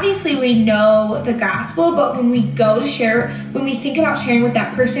obviously we know the gospel, but when we go to share, when we think about sharing with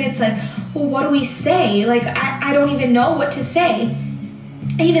that person, it's like, well, what do we say? Like, I don't even know what to say.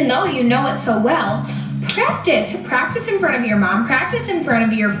 Even though you know it so well, practice in front of your mom, practice in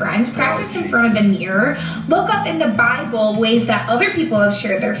front of your friends, practice in front of the mirror. Look up in the Bible ways that other people have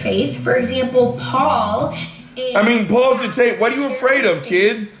shared their faith. For example, Paul. Pause the tape. What are you afraid of,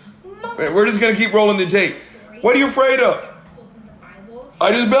 kid? We're just going to keep rolling the tape. What are you afraid of?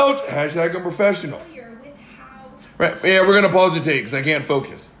 I just belched. Hashtag unprofessional. Right. Yeah, we're going to pause the tape because I can't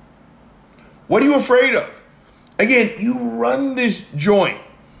focus. What are you afraid of? Again, you run this joint.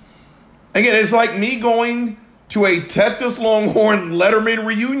 Again, it's like me going to a Texas Longhorn Letterman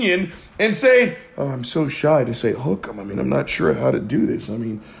reunion and saying, oh, I'm so shy to say hook 'em. I'm not sure how to do this.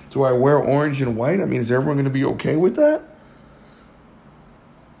 Do I wear orange and white? Is everyone going to be okay with that?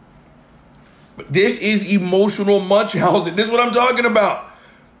 But this is emotional munch housing. This is what I'm talking about.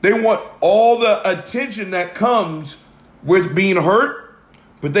 They want all the attention that comes with being hurt,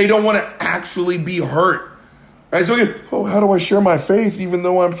 but they don't want to actually be hurt. Right, so again, how do I share my faith even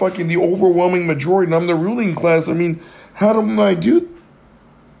though I'm fucking the overwhelming majority and I'm the ruling class? How do I do?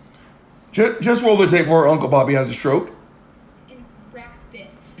 Just roll the tape where Uncle Bobby has a stroke. In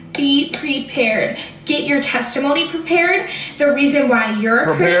practice, be prepared. Get your testimony prepared. The reason why you're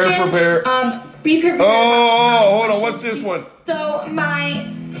a Christian. Be prepared. Oh, hold on. What's this one? So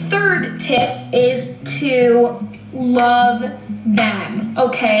my third tip is to love them.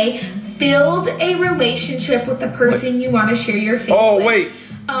 Okay. Build a relationship with the person you want to share your faith with. Oh, wait.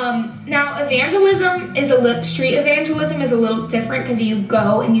 Now, street evangelism is a little different because you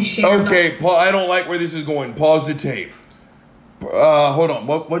go and you share. Okay, Paul, I don't like where this is going. Pause the tape. Hold on.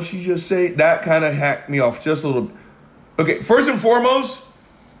 What'd she just say? That kind of hacked me off just a little. Okay, first and foremost,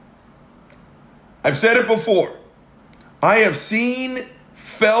 I've said it before. I have seen,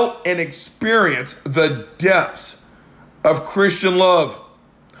 felt, and experienced the depths of Christian love.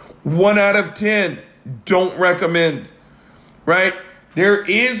 1 out of 10, don't recommend, right? There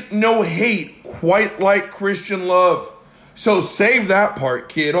is no hate quite like Christian love. So save that part,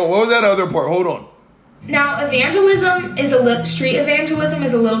 kid. Oh, what was that other part? Hold on. Now, street evangelism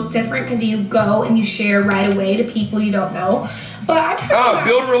is a little different because you go and you share right away to people you don't know. But I'm talking about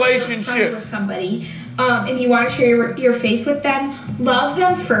build relationships with somebody, and you want to share your faith with them. Love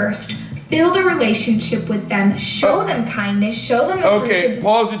them first. Build a relationship with them. Show them kindness. Show them. Okay,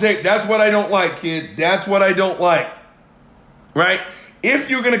 pause the tape. That's what I don't like, kid. That's what I don't like. Right? If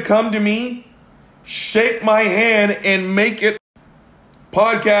you're going to come to me, shake my hand and make it.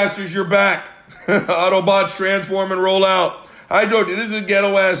 Podcasters, you're back. Autobots transform and roll out. I told you, this is a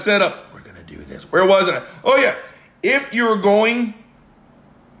ghetto-ass setup. We're going to do this. Where was I? Oh, yeah. If you're going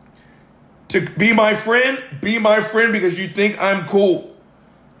to be my friend because you think I'm cool.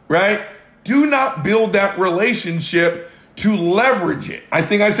 Right? Do not build that relationship to leverage it. I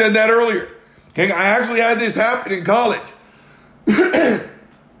think I said that earlier. Okay, I actually had this happen in college.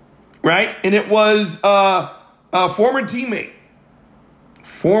 Right? And it was a former teammate,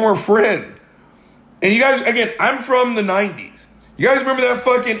 former friend. And you guys, again, I'm from the 90s. You guys remember that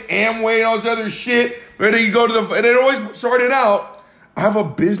fucking Amway and all this other shit? Where you go to and it always started out, I have a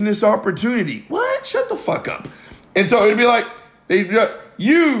business opportunity. What? Shut the fuck up. And so it'd be like,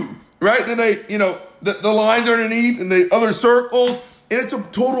 you, right? Then they, the lines underneath and the other circles, and it's a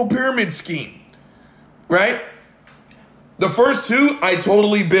total pyramid scheme, right? The first two I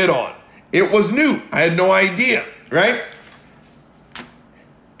totally bid on. It was new. I had no idea, right?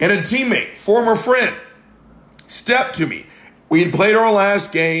 And a teammate, former friend, stepped to me. We had played our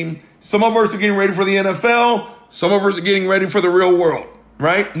last game. Some of us are getting ready for the NFL. Some of us are getting ready for the real world,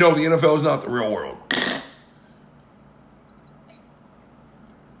 right? No, the NFL is not the real world.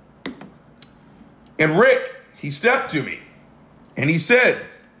 And Rick, he stepped to me and he said,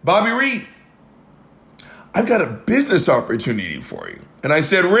 Bobby Reed, I've got a business opportunity for you. And I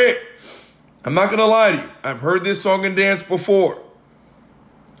said, Rick, I'm not going to lie to you. I've heard this song and dance before.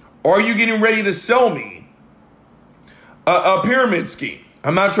 Are you getting ready to sell me a pyramid scheme?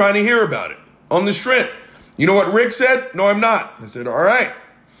 I'm not trying to hear about it. On the strength. You know what Rick said? No, I'm not. I said, all right.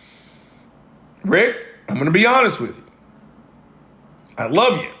 Rick, I'm going to be honest with you. I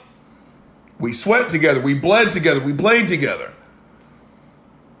love you. We sweat together. We bled together. We played together.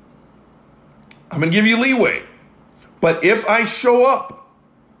 I'm going to give you leeway. But if I show up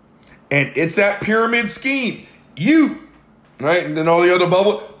and it's that pyramid scheme, you, right? And then all the other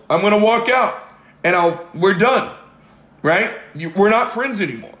bubble, I'm going to walk out and we're done, right? We're not friends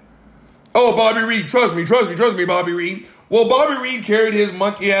anymore. Oh, Bobby Reed, trust me, Bobby Reed. Well, Bobby Reed carried his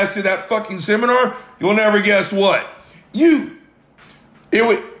monkey ass to that fucking seminar. You'll never guess what.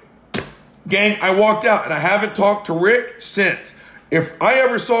 Gang, I walked out and I haven't talked to Rick since. If I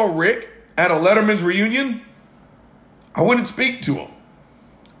ever saw Rick at a Letterman's reunion, I wouldn't speak to him.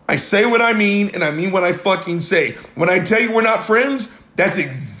 I say what I mean and I mean what I fucking say. When I tell you we're not friends, that's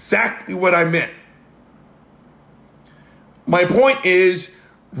exactly what I meant. My point is,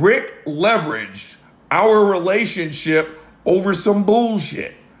 Rick leveraged our relationship over some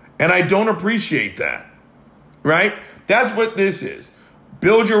bullshit. And I don't appreciate that. Right? That's what this is.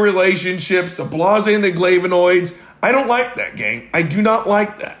 Build your relationships, the blase and the glavinoids. I don't like that, gang. I do not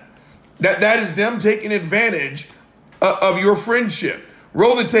like that. That is them taking advantage of your friendship.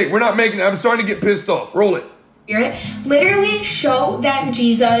 Roll the tape. We're not making it. I'm starting to get pissed off. Roll it. Spirit, literally show them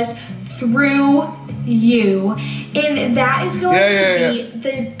Jesus through you. And that is going to be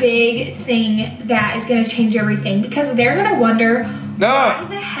the big thing that is going to change everything, because they're going to wonder, why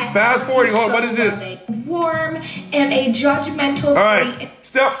the heck fast forwarding. Hold on, what is this? Warm and a judgmental. All right.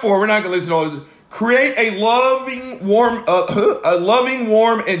 Step 4. We're not going to listen to all this. Create a loving,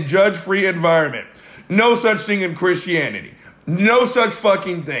 warm, and judge-free environment. No such thing in Christianity. No such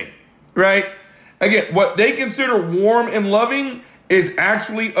fucking thing. Right? Again, what they consider warm and loving is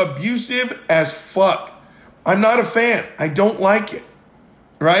actually abusive as fuck. I'm not a fan. I don't like it.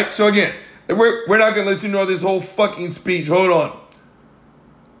 Right? So again, we're not going to listen to all this whole fucking speech. Hold on.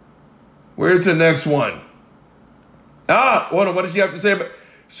 Where's the next one? Hold on. What does she have to say about?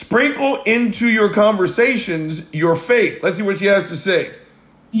 Sprinkle into your conversations your faith. Let's see what she has to say.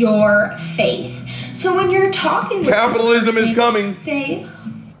 Your faith. So when you're talking with capitalism is coming. Say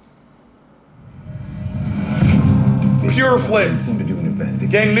pure flicks.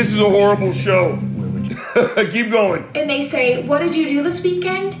 Gang, this is a horrible show. Keep going. And they say, what did you do this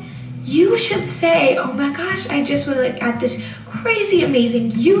weekend? You should say, oh my gosh, I just was at this crazy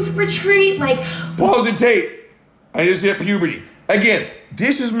amazing youth retreat. Pause the tape. I just hit puberty. Again,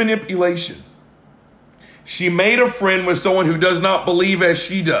 this is manipulation. She made a friend with someone who does not believe as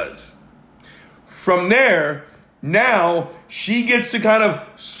she does. From there, now she gets to kind of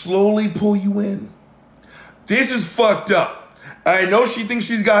slowly pull you in. This is fucked up. I know she thinks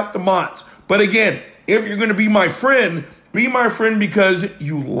she's got the mots. But again, if you're going to be my friend because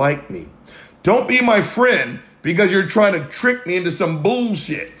you like me. Don't be my friend because you're trying to trick me into some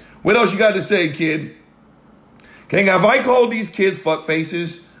bullshit. What else you got to say, kid? Okay, have I called these kids fuck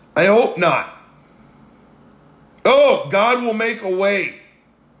faces? I hope not. Oh, God will make a way.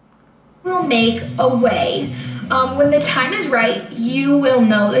 Will make a way. When the time is right, you will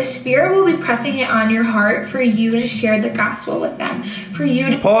know. The Spirit will be pressing it on your heart for you to share the gospel with them. For you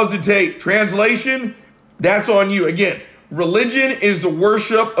to pause the tape. Translation, that's on you. Again, religion is the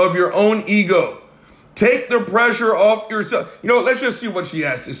worship of your own ego. Take the pressure off yourself. Let's just see what she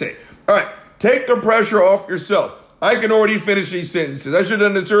has to say. All right, take the pressure off yourself. I can already finish these sentences. I should have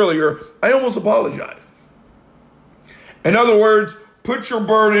done this earlier. I almost apologize. In other words, put your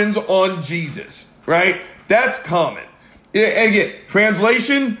burdens on Jesus, right? That's common. And again,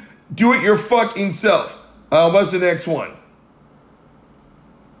 translation, do it your fucking self. What's the next one?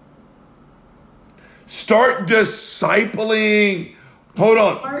 Start discipling. Hold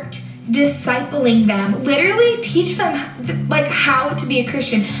on. Start discipling them. Literally teach them how to be a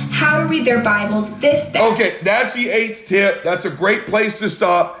Christian, how to read their Bibles, that. Okay, that's the 8th tip. That's a great place to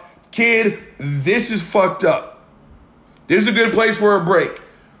stop. Kid, this is fucked up. This is a good place for a break.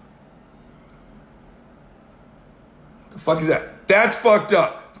 The fuck is that? That's fucked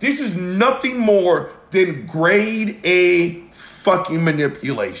up. This is nothing more than grade A fucking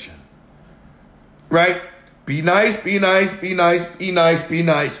manipulation. Right? Be nice, be nice, be nice, be nice, be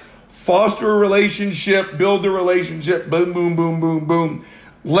nice. Foster a relationship, build a relationship, boom, boom, boom, boom, boom.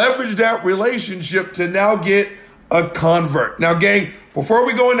 Leverage that relationship to now get a convert. Now, gang, before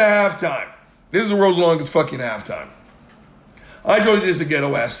we go into halftime, this is the world's longest fucking halftime. I told you this is a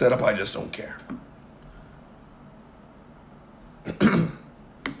ghetto ass setup. I just don't care.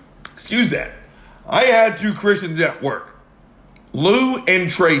 Excuse that. I had two Christians at work, Lou and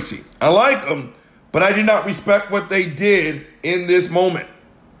Tracy. I like them, but I did not respect what they did in this moment.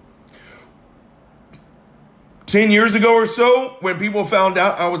 10 years ago or so, when people found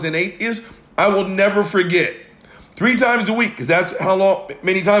out I was an atheist, I will never forget. 3 times a week, because that's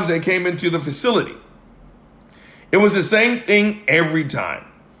many times they came into the facility. It was the same thing every time.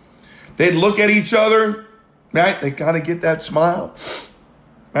 They'd look at each other, right? They kind of get that smile,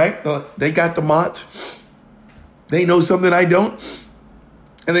 right? They got the mott. They know something I don't.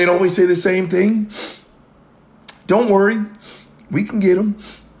 And they'd always say the same thing. Don't worry. We can get them.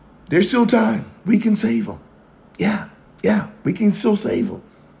 There's still time. We can save them. Yeah, we can still save them.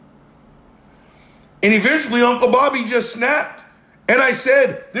 And eventually Uncle Bobby just snapped. And I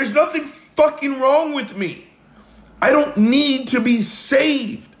said, there's nothing fucking wrong with me. I don't need to be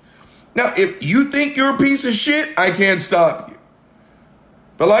saved. Now, if you think you're a piece of shit, I can't stop you.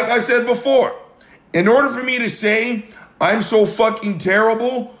 But like I said before, in order for me to say I'm so fucking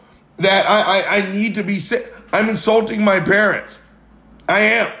terrible that I need to be saved, I'm insulting my parents. I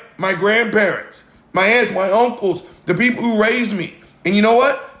am. My grandparents, my aunts, my uncles, the people who raised me. And you know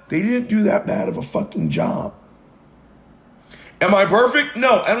what? They didn't do that bad of a fucking job. Am I perfect?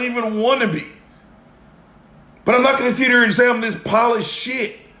 No, I don't even want to be. But I'm not going to sit here and say I'm this polished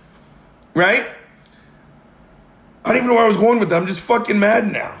shit. Right? I don't even know where I was going with that. I'm just fucking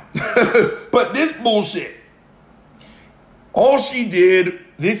mad now. But this bullshit. All she did,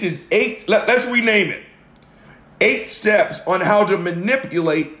 this is 8, let's rename it. 8 steps on how to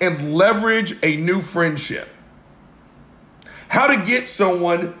manipulate and leverage a new friendship. How to get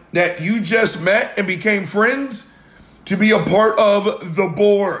someone that you just met and became friends to be a part of the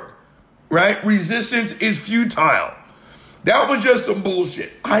Borg, right? Resistance is futile. That was just some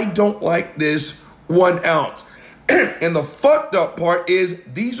bullshit. I don't like this 1 ounce. And the fucked up part is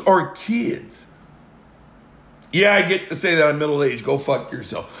these are kids. Yeah, I get to say that I'm middle-aged. Go fuck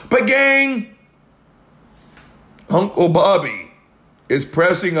yourself. But gang, Uncle Bobby is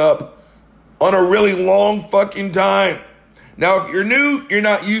pressing up on a really long fucking time. Now, if you're new, you're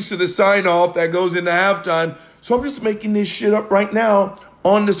not used to the sign-off that goes into halftime. So I'm just making this shit up right now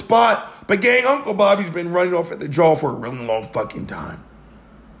on the spot. But gang, Uncle Bobby's been running off at the jaw for a really long fucking time.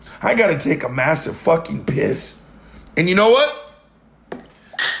 I gotta take a massive fucking piss. And you know what?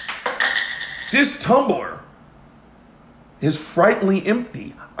 This tumbler is frighteningly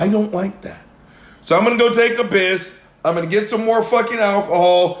empty. I don't like that. So I'm gonna go take a piss. I'm gonna get some more fucking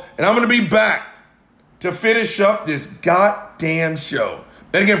alcohol. And I'm gonna be back to finish up this goddamn show.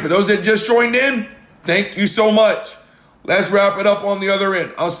 And again, for those that just joined in, thank you so much. Let's wrap it up on the other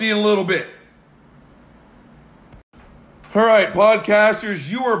end. I'll see you in a little bit. All right, podcasters,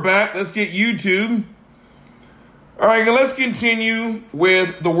 you are back. Let's get YouTube. All right, let's continue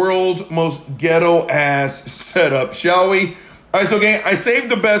with the world's most ghetto-ass setup, shall we? All right, so gang, I saved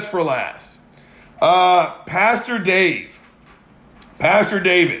the best for last. Pastor David.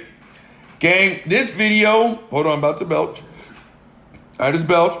 Gang, this video, hold on, I'm about to belch. I just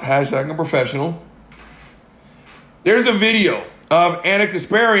belch, hashtag I'm professional. There's a video of Ana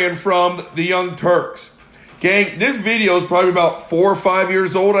Kasparian from the Young Turks. Gang, this video is probably about 4 or 5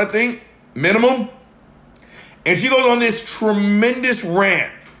 years old, I think, minimum. And she goes on this tremendous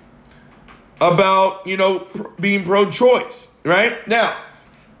rant about, being pro-choice, right? Now,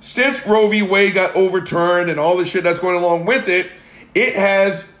 since Roe v. Wade got overturned and all the shit that's going along with it, it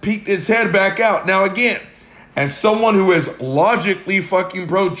has peeked its head back out. Now, again, as someone who is logically fucking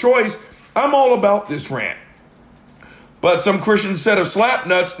pro-choice, I'm all about this rant. But some Christian set of slap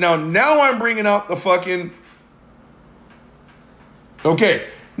nuts. Now I'm bringing out the fucking... Okay,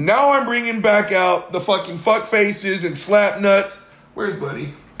 now I'm bringing back out the fucking fuck faces and slap nuts. Where's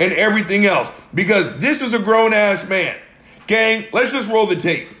Buddy? And everything else. Because this is a grown-ass man. Gang, let's just roll the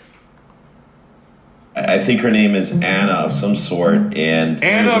tape. I think her name is Anna of some sort. And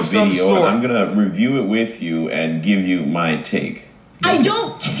Anna of some sort. I'm going to review it with you and give you my take. I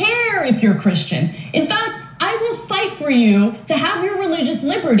don't care if you're Christian. In fact, I will fight for you to have your religious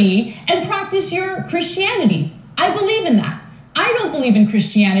liberty and practice your Christianity. I believe in that. I don't believe in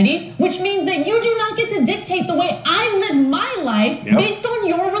Christianity, which means that you do not get to dictate the way I live my life based on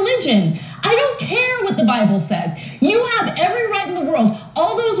your religion. I don't care what the Bible says. You have every right in the world.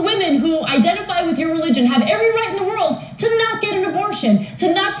 All those women who identify with your religion have every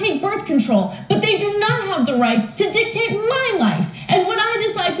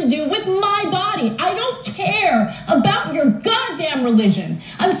to do with my body. I don't care about your goddamn religion.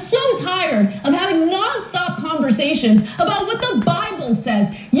 I'm so tired of having nonstop conversations about what the Bible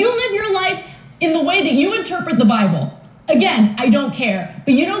says. You live your life in the way that you interpret the Bible. Again, I don't care.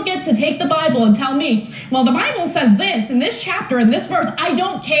 But you don't get to take the Bible and tell me, well, the Bible says this in this chapter in this verse. I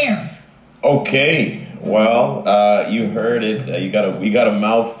don't care. Okay, well, you heard it. We got a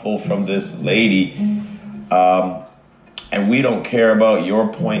mouthful from this lady, and we don't care about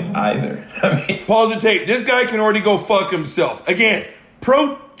your point either. I mean, pause the tape. This guy can already go fuck himself. Again,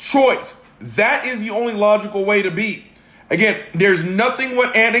 pro-choice. That is the only logical way to be. Again, there's nothing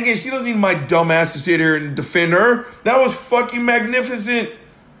what, and again, she doesn't need my dumb ass to sit here and defend her. That was fucking magnificent.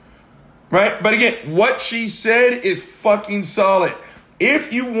 Right? But again, what she said is fucking solid.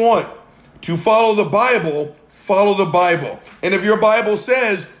 If you want to follow the Bible, follow the Bible. And if your Bible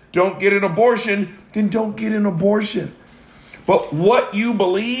says don't get an abortion, then don't get an abortion. But what you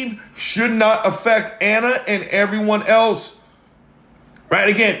believe should not affect Anna and everyone else. Right?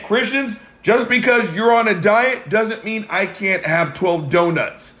 Again, Christians, just because you're on a diet doesn't mean I can't have 12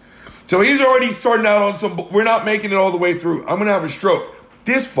 donuts. So he's already starting out on some, we're not making it all the way through. I'm going to have a stroke.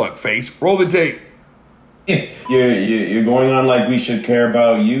 This fuckface, roll the tape. You're going on like we should care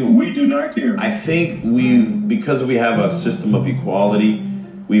about you. We do not care. I think because we have a system of equality,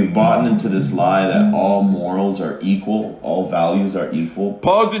 we've bought into this lie that all morals are equal, all values are equal.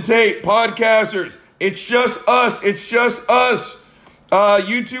 Pause the tape, podcasters. It's just us. It's just us.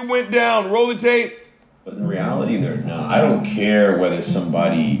 YouTube went down. Roll the tape. But in reality, they're not. I don't care whether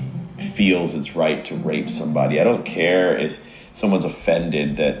somebody feels it's right to rape somebody. I don't care if someone's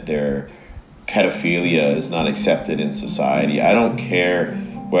offended that their pedophilia is not accepted in society. I don't care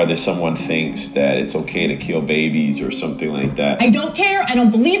whether someone thinks that it's okay to kill babies or something like that. I don't care. I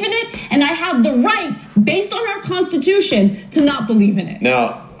don't believe in it. And I have the right, based on our Constitution, to not believe in it.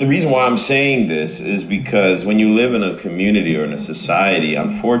 Now, the reason why I'm saying this is because when you live in a community or in a society,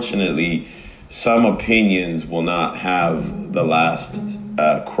 unfortunately, some opinions will not have the last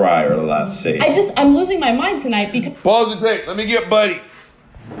cry or the last say. I'm losing my mind tonight because... Pause the tape. Let me get Buddy.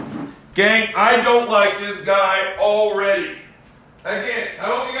 Gang, I don't like this guy already. Again, I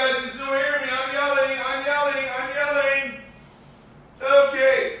hope you guys can still hear me. I'm yelling.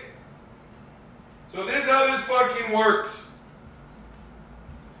 Okay. So this is how this fucking works.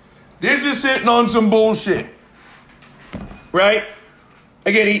 This is sitting on some bullshit. Right?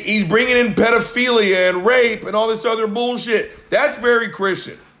 Again, he's bringing in pedophilia and rape and all this other bullshit. That's very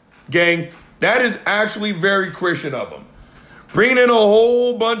Christian, gang. That is actually very Christian of him. Bringing in a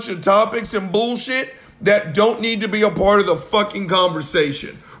whole bunch of topics and bullshit that don't need to be a part of the fucking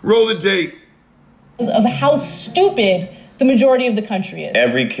conversation. Roll the tape. Of how stupid the majority of the country is.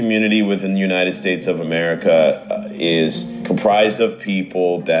 Every community within the United States of America is comprised of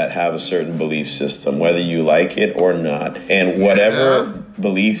people that have a certain belief system, whether you like it or not. And whatever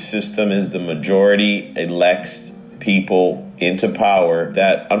belief system is the majority elects people into power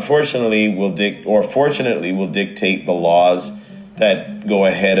that unfortunately fortunately will dictate the laws that go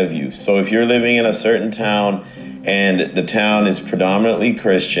ahead of you. So if you're living in a certain town and the town is predominantly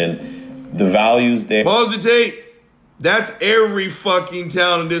Christian, the values there... Pause the tape. That's every fucking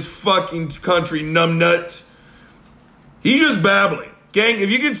town in this fucking country, numbnuts. He's just babbling. Gang, if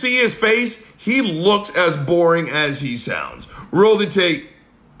you can see his face, he looks as boring as he sounds. Roll the tape.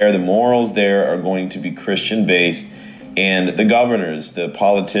 The morals there are going to be Christian-based, and the governors, the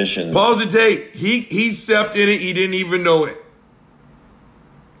politicians... Pause the tape. He stepped in it. He didn't even know it.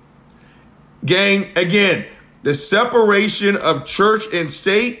 Gang, again, the separation of church and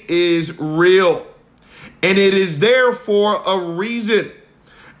state is real. And it is there for a reason.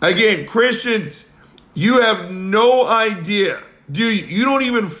 Again, Christians, you have no idea. Do you? You don't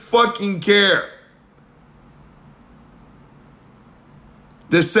even fucking care.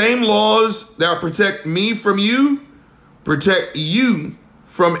 The same laws that protect me from you, protect you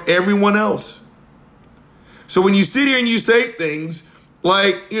from everyone else. So when you sit here and you say things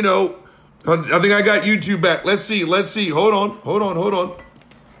like, you know, I think I got YouTube back. Let's see. Hold on.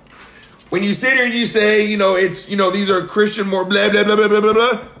 When you sit here and you say, you know, it's, you know, these are Christian more blah, blah, blah, blah, blah, blah,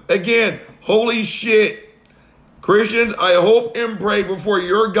 blah. Again, holy shit. Christians, I hope and pray before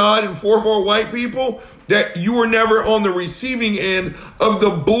your God and 4 more white people that you were never on the receiving end of the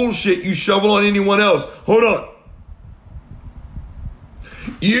bullshit you shovel on anyone else. Hold on.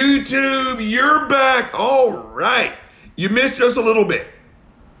 YouTube, you're back. All right. You missed just a little bit.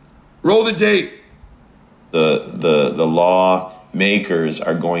 Roll the tape. The law makers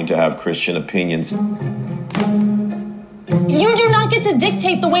are going to have Christian opinions. You do not get to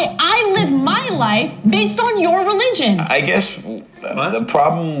dictate the way I live my life based on your religion. I guess The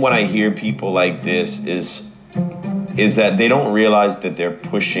problem when I hear people like this is that they don't realize that they're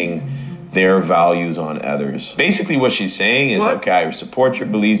pushing their values on others. Basically what she's saying is, okay, I support your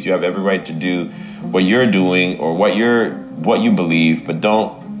beliefs. You have every right to do what you're doing or what you believe, but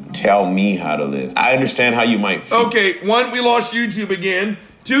don't tell me how to live. I understand how you might feel. Okay, 1, we lost YouTube again.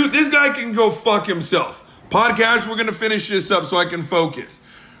 2, this guy can go fuck himself. Podcast, we're going to finish this up so I can focus.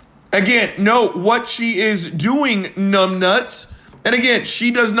 Again, no, what she is doing, numbnuts. And again,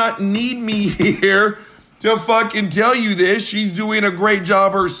 she does not need me here to fucking tell you this. She's doing a great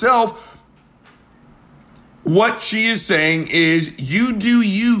job herself. What she is saying is, you do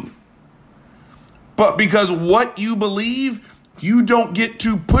you. But because what you believe, you don't get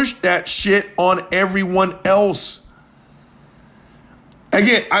to push that shit on everyone else.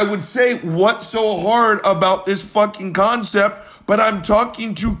 Again, I would say, what's so hard about this fucking concept? But I'm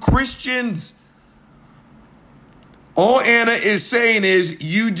talking to Christians. All Anna is saying is,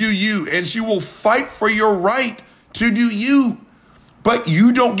 you do you. And she will fight for your right to do you. But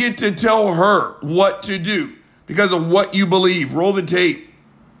you don't get to tell her what to do because of what you believe. Roll the tape.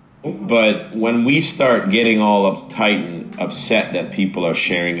 But when we start getting all uptight and upset that people are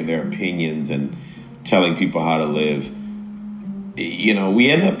sharing their opinions and telling people how to live, you know,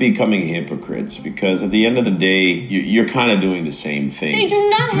 we end up becoming hypocrites because at the end of the day, you're kind of doing the same thing. They do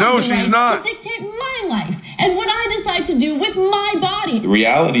not have the right not. to dictate my life and what I decide to do with my body. The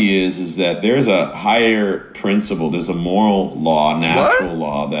reality is that there's a higher principle, there's a moral law, natural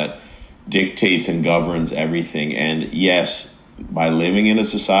law that dictates and governs everything. And yes, by living in a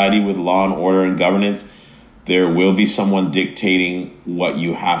society with law and order and governance, there will be someone dictating what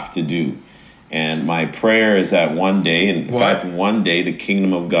you have to do. And my prayer is that one day, in fact, one day, the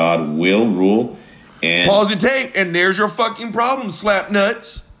kingdom of God will rule. And pause the tape, and there's your fucking problem, slap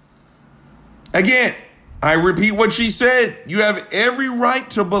nuts. Again, I repeat what she said. You have every right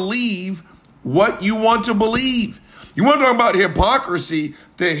to believe what you want to believe. You want to talk about hypocrisy?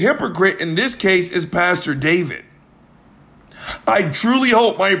 The hypocrite in this case is Pastor David. I truly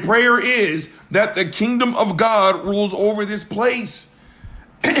hope, my prayer is that the kingdom of God rules over this place.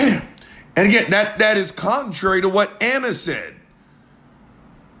 And again, that is contrary to what Anna said.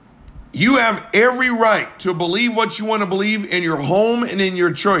 You have every right to believe what you want to believe in your home and in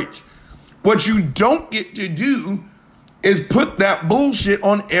your church. What you don't get to do is put that bullshit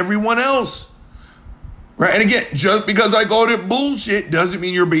on everyone else. Right? And again, just because I called it bullshit doesn't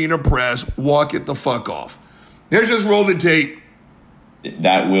mean you're being oppressed. Walk it the fuck off. There's just roll the tape.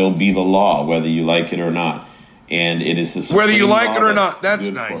 That will be the law, whether you like it or not. And it is the whether you like it or not, that's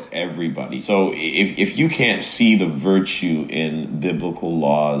nice for everybody. So if you can't see the virtue in biblical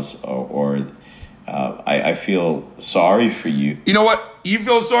laws, I feel sorry for you. You know what? You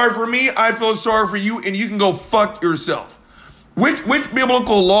feel sorry for me, I feel sorry for you, and you can go fuck yourself. Which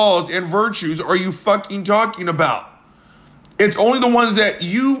biblical laws and virtues are you fucking talking about? It's only the ones that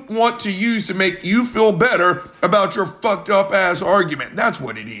you want to use to make you feel better about your fucked up ass argument. That's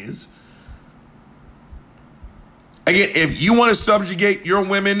what it is. Again, if you want to subjugate your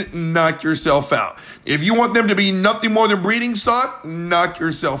women, knock yourself out. If you want them to be nothing more than breeding stock, knock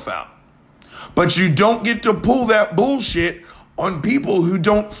yourself out. But you don't get to pull that bullshit on people who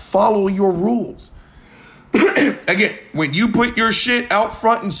don't follow your rules. Again, when you put your shit out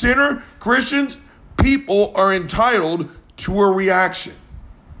front and center, Christians, people are entitled to a reaction.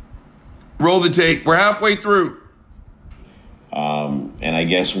 Roll the tape. We're halfway through. And I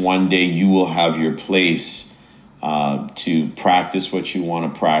guess one day you will have your place to practice what you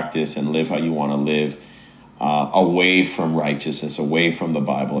want to practice and live how you want to live, away from righteousness, away from the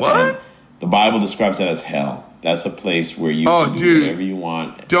Bible. What? And the Bible describes that as hell. That's a place where you can do whatever you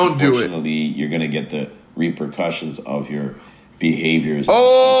want. Don't do it. Unfortunately, you're going to get the repercussions of your behaviors.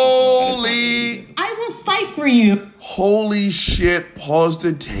 Holy! I will fight for you. Holy shit, pause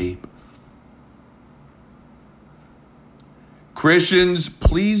the tape. Christians,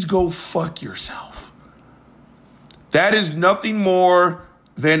 please go fuck yourself. That is nothing more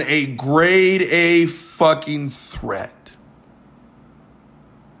than a grade A fucking threat.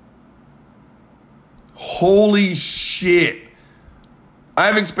 Holy shit.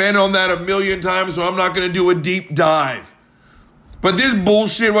 I've expanded on that 1,000,000 times, so I'm not going to do a deep dive. But this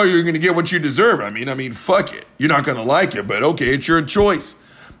bullshit, well, you're going to get what you deserve. I mean, fuck it. You're not going to like it, but okay, it's your choice.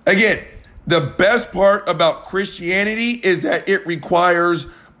 Again, the best part about Christianity is that it requires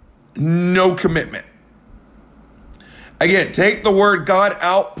no commitment. Again, take the word God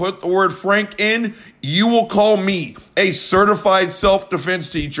out, put the word Frank in. You will call me a certified self-defense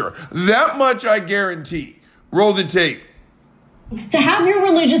teacher. That much I guarantee. Roll the tape. to have your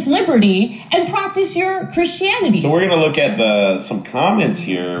religious liberty and practice your Christianity. So we're going to look at some comments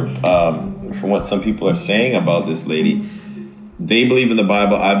here from what some people are saying about this lady. They believe in the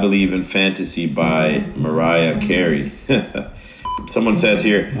Bible. I believe in fantasy by Mariah Carey. Someone says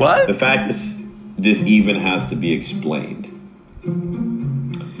here, what? The fact is, this even has to be explained.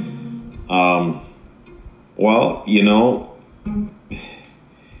 Well, you know,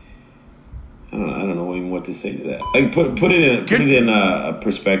 I don't know even what to say to that. Like put it in a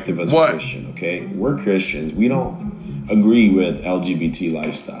perspective as a Christian. Okay, we're Christians. We don't agree with LGBT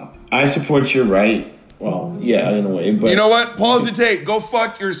lifestyle. I support your right. Well, yeah, in a way. But you know what? Pause the tape. Go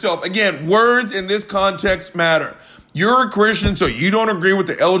fuck yourself. Again, words in this context matter. You're a Christian, so you don't agree with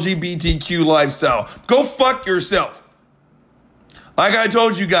the LGBTQ lifestyle. Go fuck yourself. Like I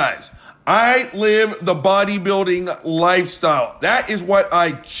told you guys, I live the bodybuilding lifestyle. That is what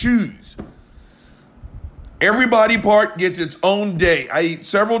I choose. Every body part gets its own day. I eat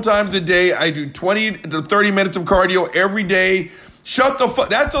several times a day. I do 20 to 30 minutes of cardio every day. Shut the fuck.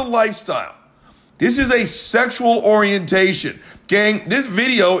 That's a lifestyle. This is a sexual orientation. Gang, this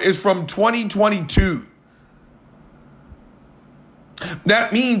video is from 2022.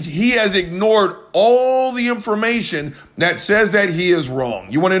 That means he has ignored all the information that says that he is wrong.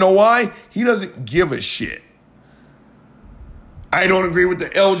 You want to know why? He doesn't give a shit. I don't agree with the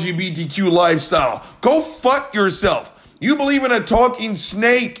LGBTQ lifestyle. Go fuck yourself. You believe in a talking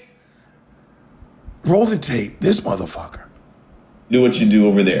snake? Roll the tape. This motherfucker. Do what you do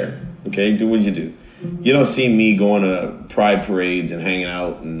over there. Okay? Do what you do. You don't see me going to pride parades and hanging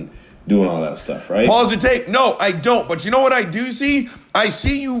out and doing all that stuff, right? Pause the tape. No, I don't. But you know what I do see? I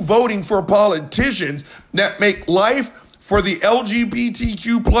see you voting for politicians that make life for the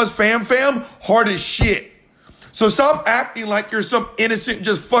LGBTQ plus fam hard as shit. So stop acting like you're some innocent,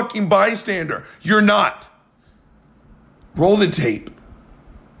 just fucking bystander. You're not. Roll the tape.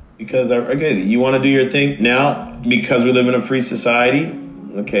 Because, again, you want to do your thing. Now, because we live in a free society,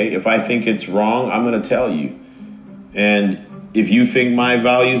 okay, if I think it's wrong, I'm going to tell you. And if you think my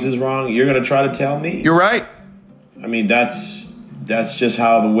values is wrong, you're going to try to tell me. You're right. I mean, that's just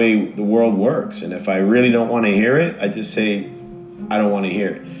how the way the world works. And if I really don't want to hear it, I just say, I don't want to hear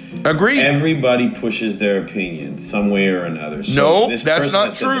it. Agreed. Everybody pushes their opinion some way or another. So no, that's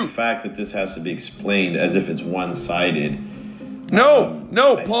not true. The fact that this has to be explained as if it's one-sided. No,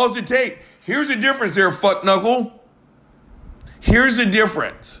 pause the tape. Here's the difference there, fuck knuckle. Here's the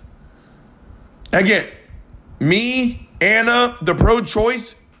difference. Again, me, Anna, the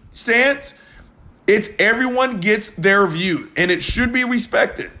pro-choice stance, it's everyone gets their view, and it should be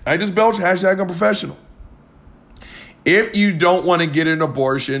respected. I just belch, #unprofessional. If you don't want to get an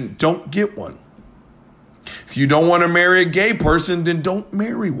abortion, don't get one. If you don't want to marry a gay person, then don't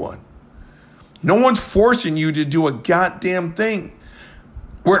marry one. No one's forcing you to do a goddamn thing.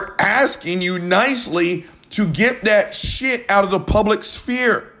 We're asking you nicely to get that shit out of the public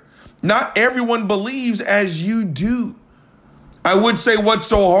sphere. Not everyone believes as you do. I would say what's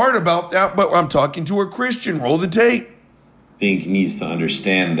so hard about that, but I'm talking to a Christian. Roll the tape. I think he needs to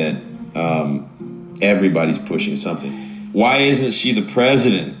understand that everybody's pushing something. Why isn't she the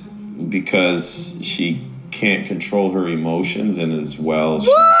president? Because she can't control her emotions, and as well, she's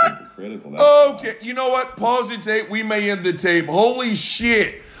hypocritical. Okay, you know what? Pause the tape. We may end the tape. Holy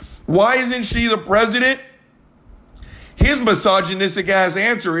shit. Why isn't she the president? His misogynistic ass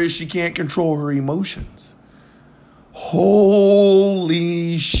answer is she can't control her emotions.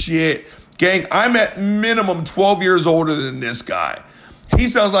 Holy shit. Gang, I'm at minimum 12 years older than this guy. He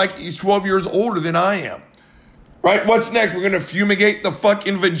sounds like he's 12 years older than I am. Right? What's next? We're going to fumigate the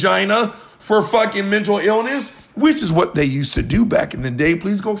fucking vagina for fucking mental illness? Which is what they used to do back in the day.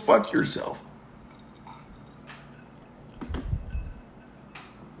 Please go fuck yourself.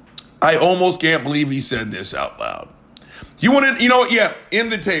 I almost can't believe he said this out loud. You want to, yeah,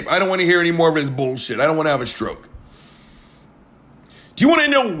 end the tape. I don't want to hear any more of his bullshit. I don't want to have a stroke. Do you want to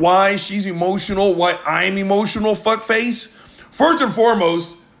know why she's emotional? Why I'm emotional, fuckface? First and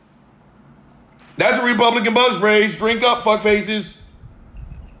foremost, that's a Republican buzz phrase. Drink up, fuckfaces.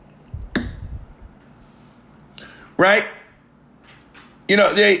 Right?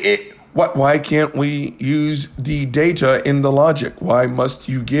 Why can't we use the data in the logic? Why must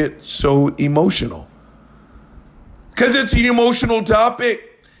you get so emotional? Because it's an emotional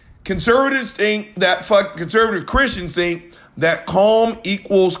topic. Conservative Christians think that calm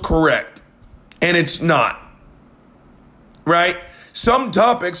equals correct. And it's not. Right? Some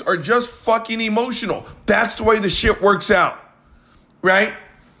topics are just fucking emotional. That's the way the shit works out. Right?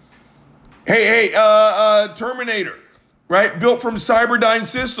 Hey, Terminator. Right? Built from Cyberdyne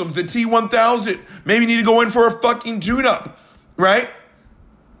Systems, the T-1000. Maybe you need to go in for a fucking tune-up. right?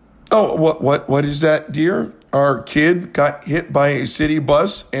 Oh, what is that, dear? Our kid got hit by a city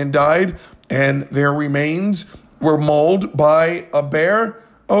bus and died, and their remains were mauled by a bear?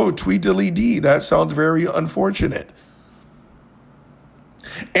 Oh, Tweedledee, that sounds very unfortunate.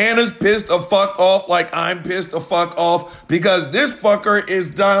 Anna's pissed the fuck off like I'm pissed the fuck off because this fucker is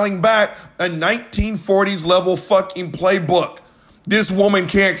dialing back a 1940s level fucking playbook. This woman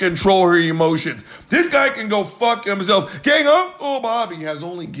can't control her emotions. This guy can go fuck himself. Gang, Uncle Bobby has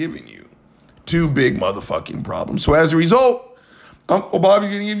only given you 2 big motherfucking problems. So as a result, Uncle Bobby's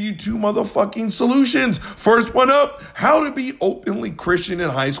going to give you 2 motherfucking solutions. First one up, how to be openly Christian in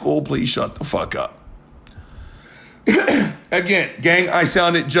high school. Please shut the fuck up. Again, gang, I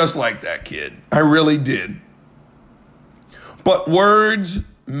sounded just like that kid. I really did. But words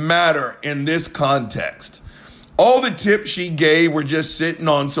matter in this context. All the tips she gave were just sitting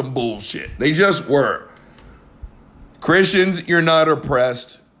on some bullshit. They just were. Christians, you're not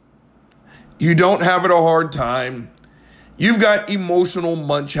oppressed. You don't have it a hard time. You've got emotional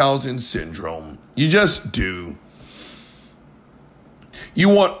Munchausen syndrome. You just do. You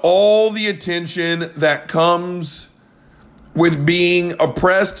want all the attention that comes with being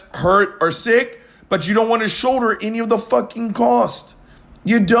oppressed, hurt, or sick, but you don't want to shoulder any of the fucking cost.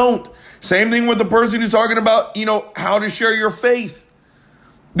 You don't. Same thing with the person who's talking about, how to share your faith.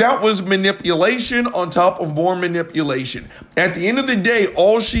 That was manipulation on top of more manipulation. At the end of the day,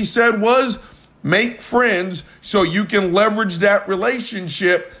 all she said was make friends so you can leverage that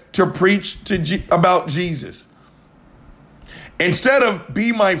relationship to preach about Jesus. Instead of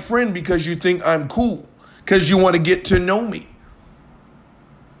be my friend because you think I'm cool, because you want to get to know me.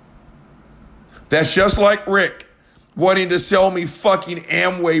 That's just like Rick wanting to sell me fucking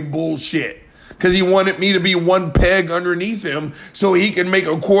Amway bullshit because he wanted me to be one peg underneath him so he can make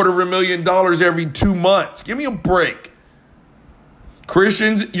 $250,000 every 2 months. Give me a break.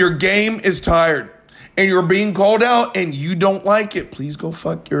 Christians, your game is tired and you're being called out and you don't like it. Please go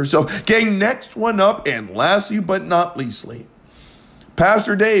fuck yourself. Okay, next one up, and lastly but not leastly,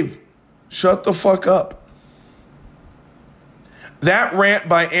 Pastor Dave, shut the fuck up. That rant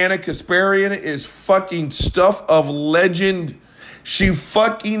by Anna Kasparian is fucking stuff of legend. She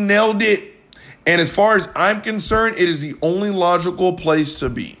fucking nailed it. And as far as I'm concerned, it is the only logical place to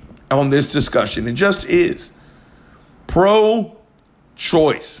be on this discussion. It just is. Pro-choice.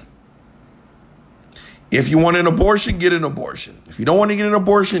 If you want an abortion, get an abortion. If you don't want to get an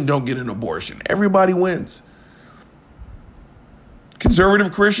abortion, don't get an abortion. Everybody wins.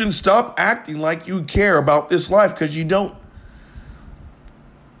 Conservative Christians, stop acting like you care about this life because you don't.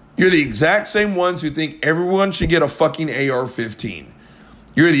 You're the exact same ones who think everyone should get a fucking AR-15.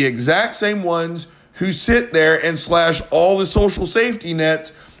 You're the exact same ones who sit there and slash all the social safety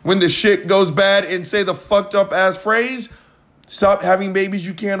nets when the shit goes bad and say the fucked up ass phrase, stop having babies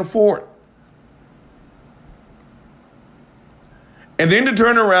you can't afford. And then to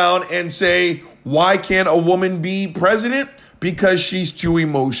turn around and say, why can't a woman be president? Because she's too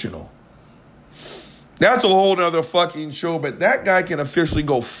emotional. That's a whole nother fucking show, but that guy can officially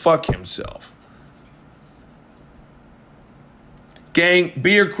go fuck himself. Gang,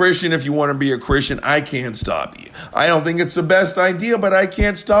 be a Christian if you want to be a Christian. I can't stop you. I don't think it's the best idea, but I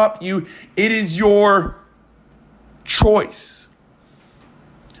can't stop you. It is your choice.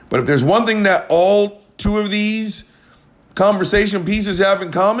 But if there's one thing that all 2 of these conversation pieces have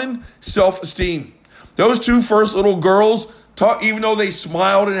in common, self-esteem. Those 2 first little girls talk, even though they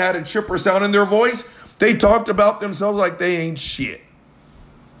smiled and had a chipper sound in their voice, they talked about themselves like they ain't shit.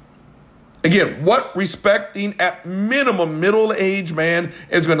 Again, what respecting at minimum middle-aged man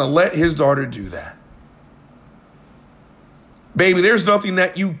is going to let his daughter do that? Baby, there's nothing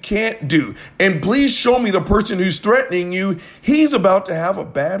that you can't do. And please show me the person who's threatening you. He's about to have a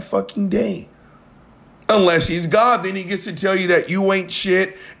bad fucking day. Unless he's God, then he gets to tell you that you ain't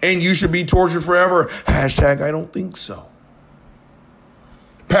shit and you should be tortured forever. Hashtag I don't think so.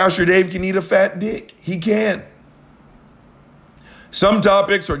 Pastor Dave can eat a fat dick. He can. Some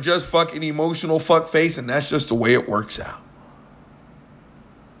topics are just fucking emotional fuckface, and that's just the way it works out.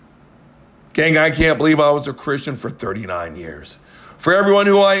 Gang, I can't believe I was a Christian for 39 years. For everyone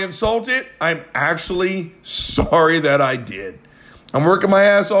who I insulted, I'm actually sorry that I did. I'm working my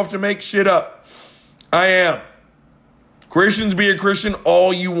ass off to make shit up. I am. Christians, be a Christian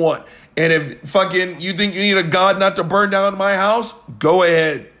all you want. And if fucking you think you need a God not to burn down my house, go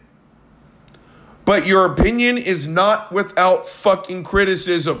ahead. But your opinion is not without fucking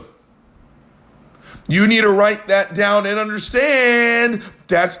criticism. You need to write that down and understand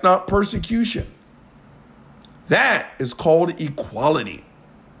that's not persecution. That is called equality.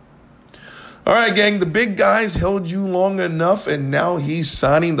 All right, gang, the big guys held you long enough, and now he's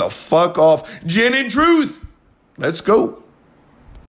signing the fuck off. Jen and Truth, let's go.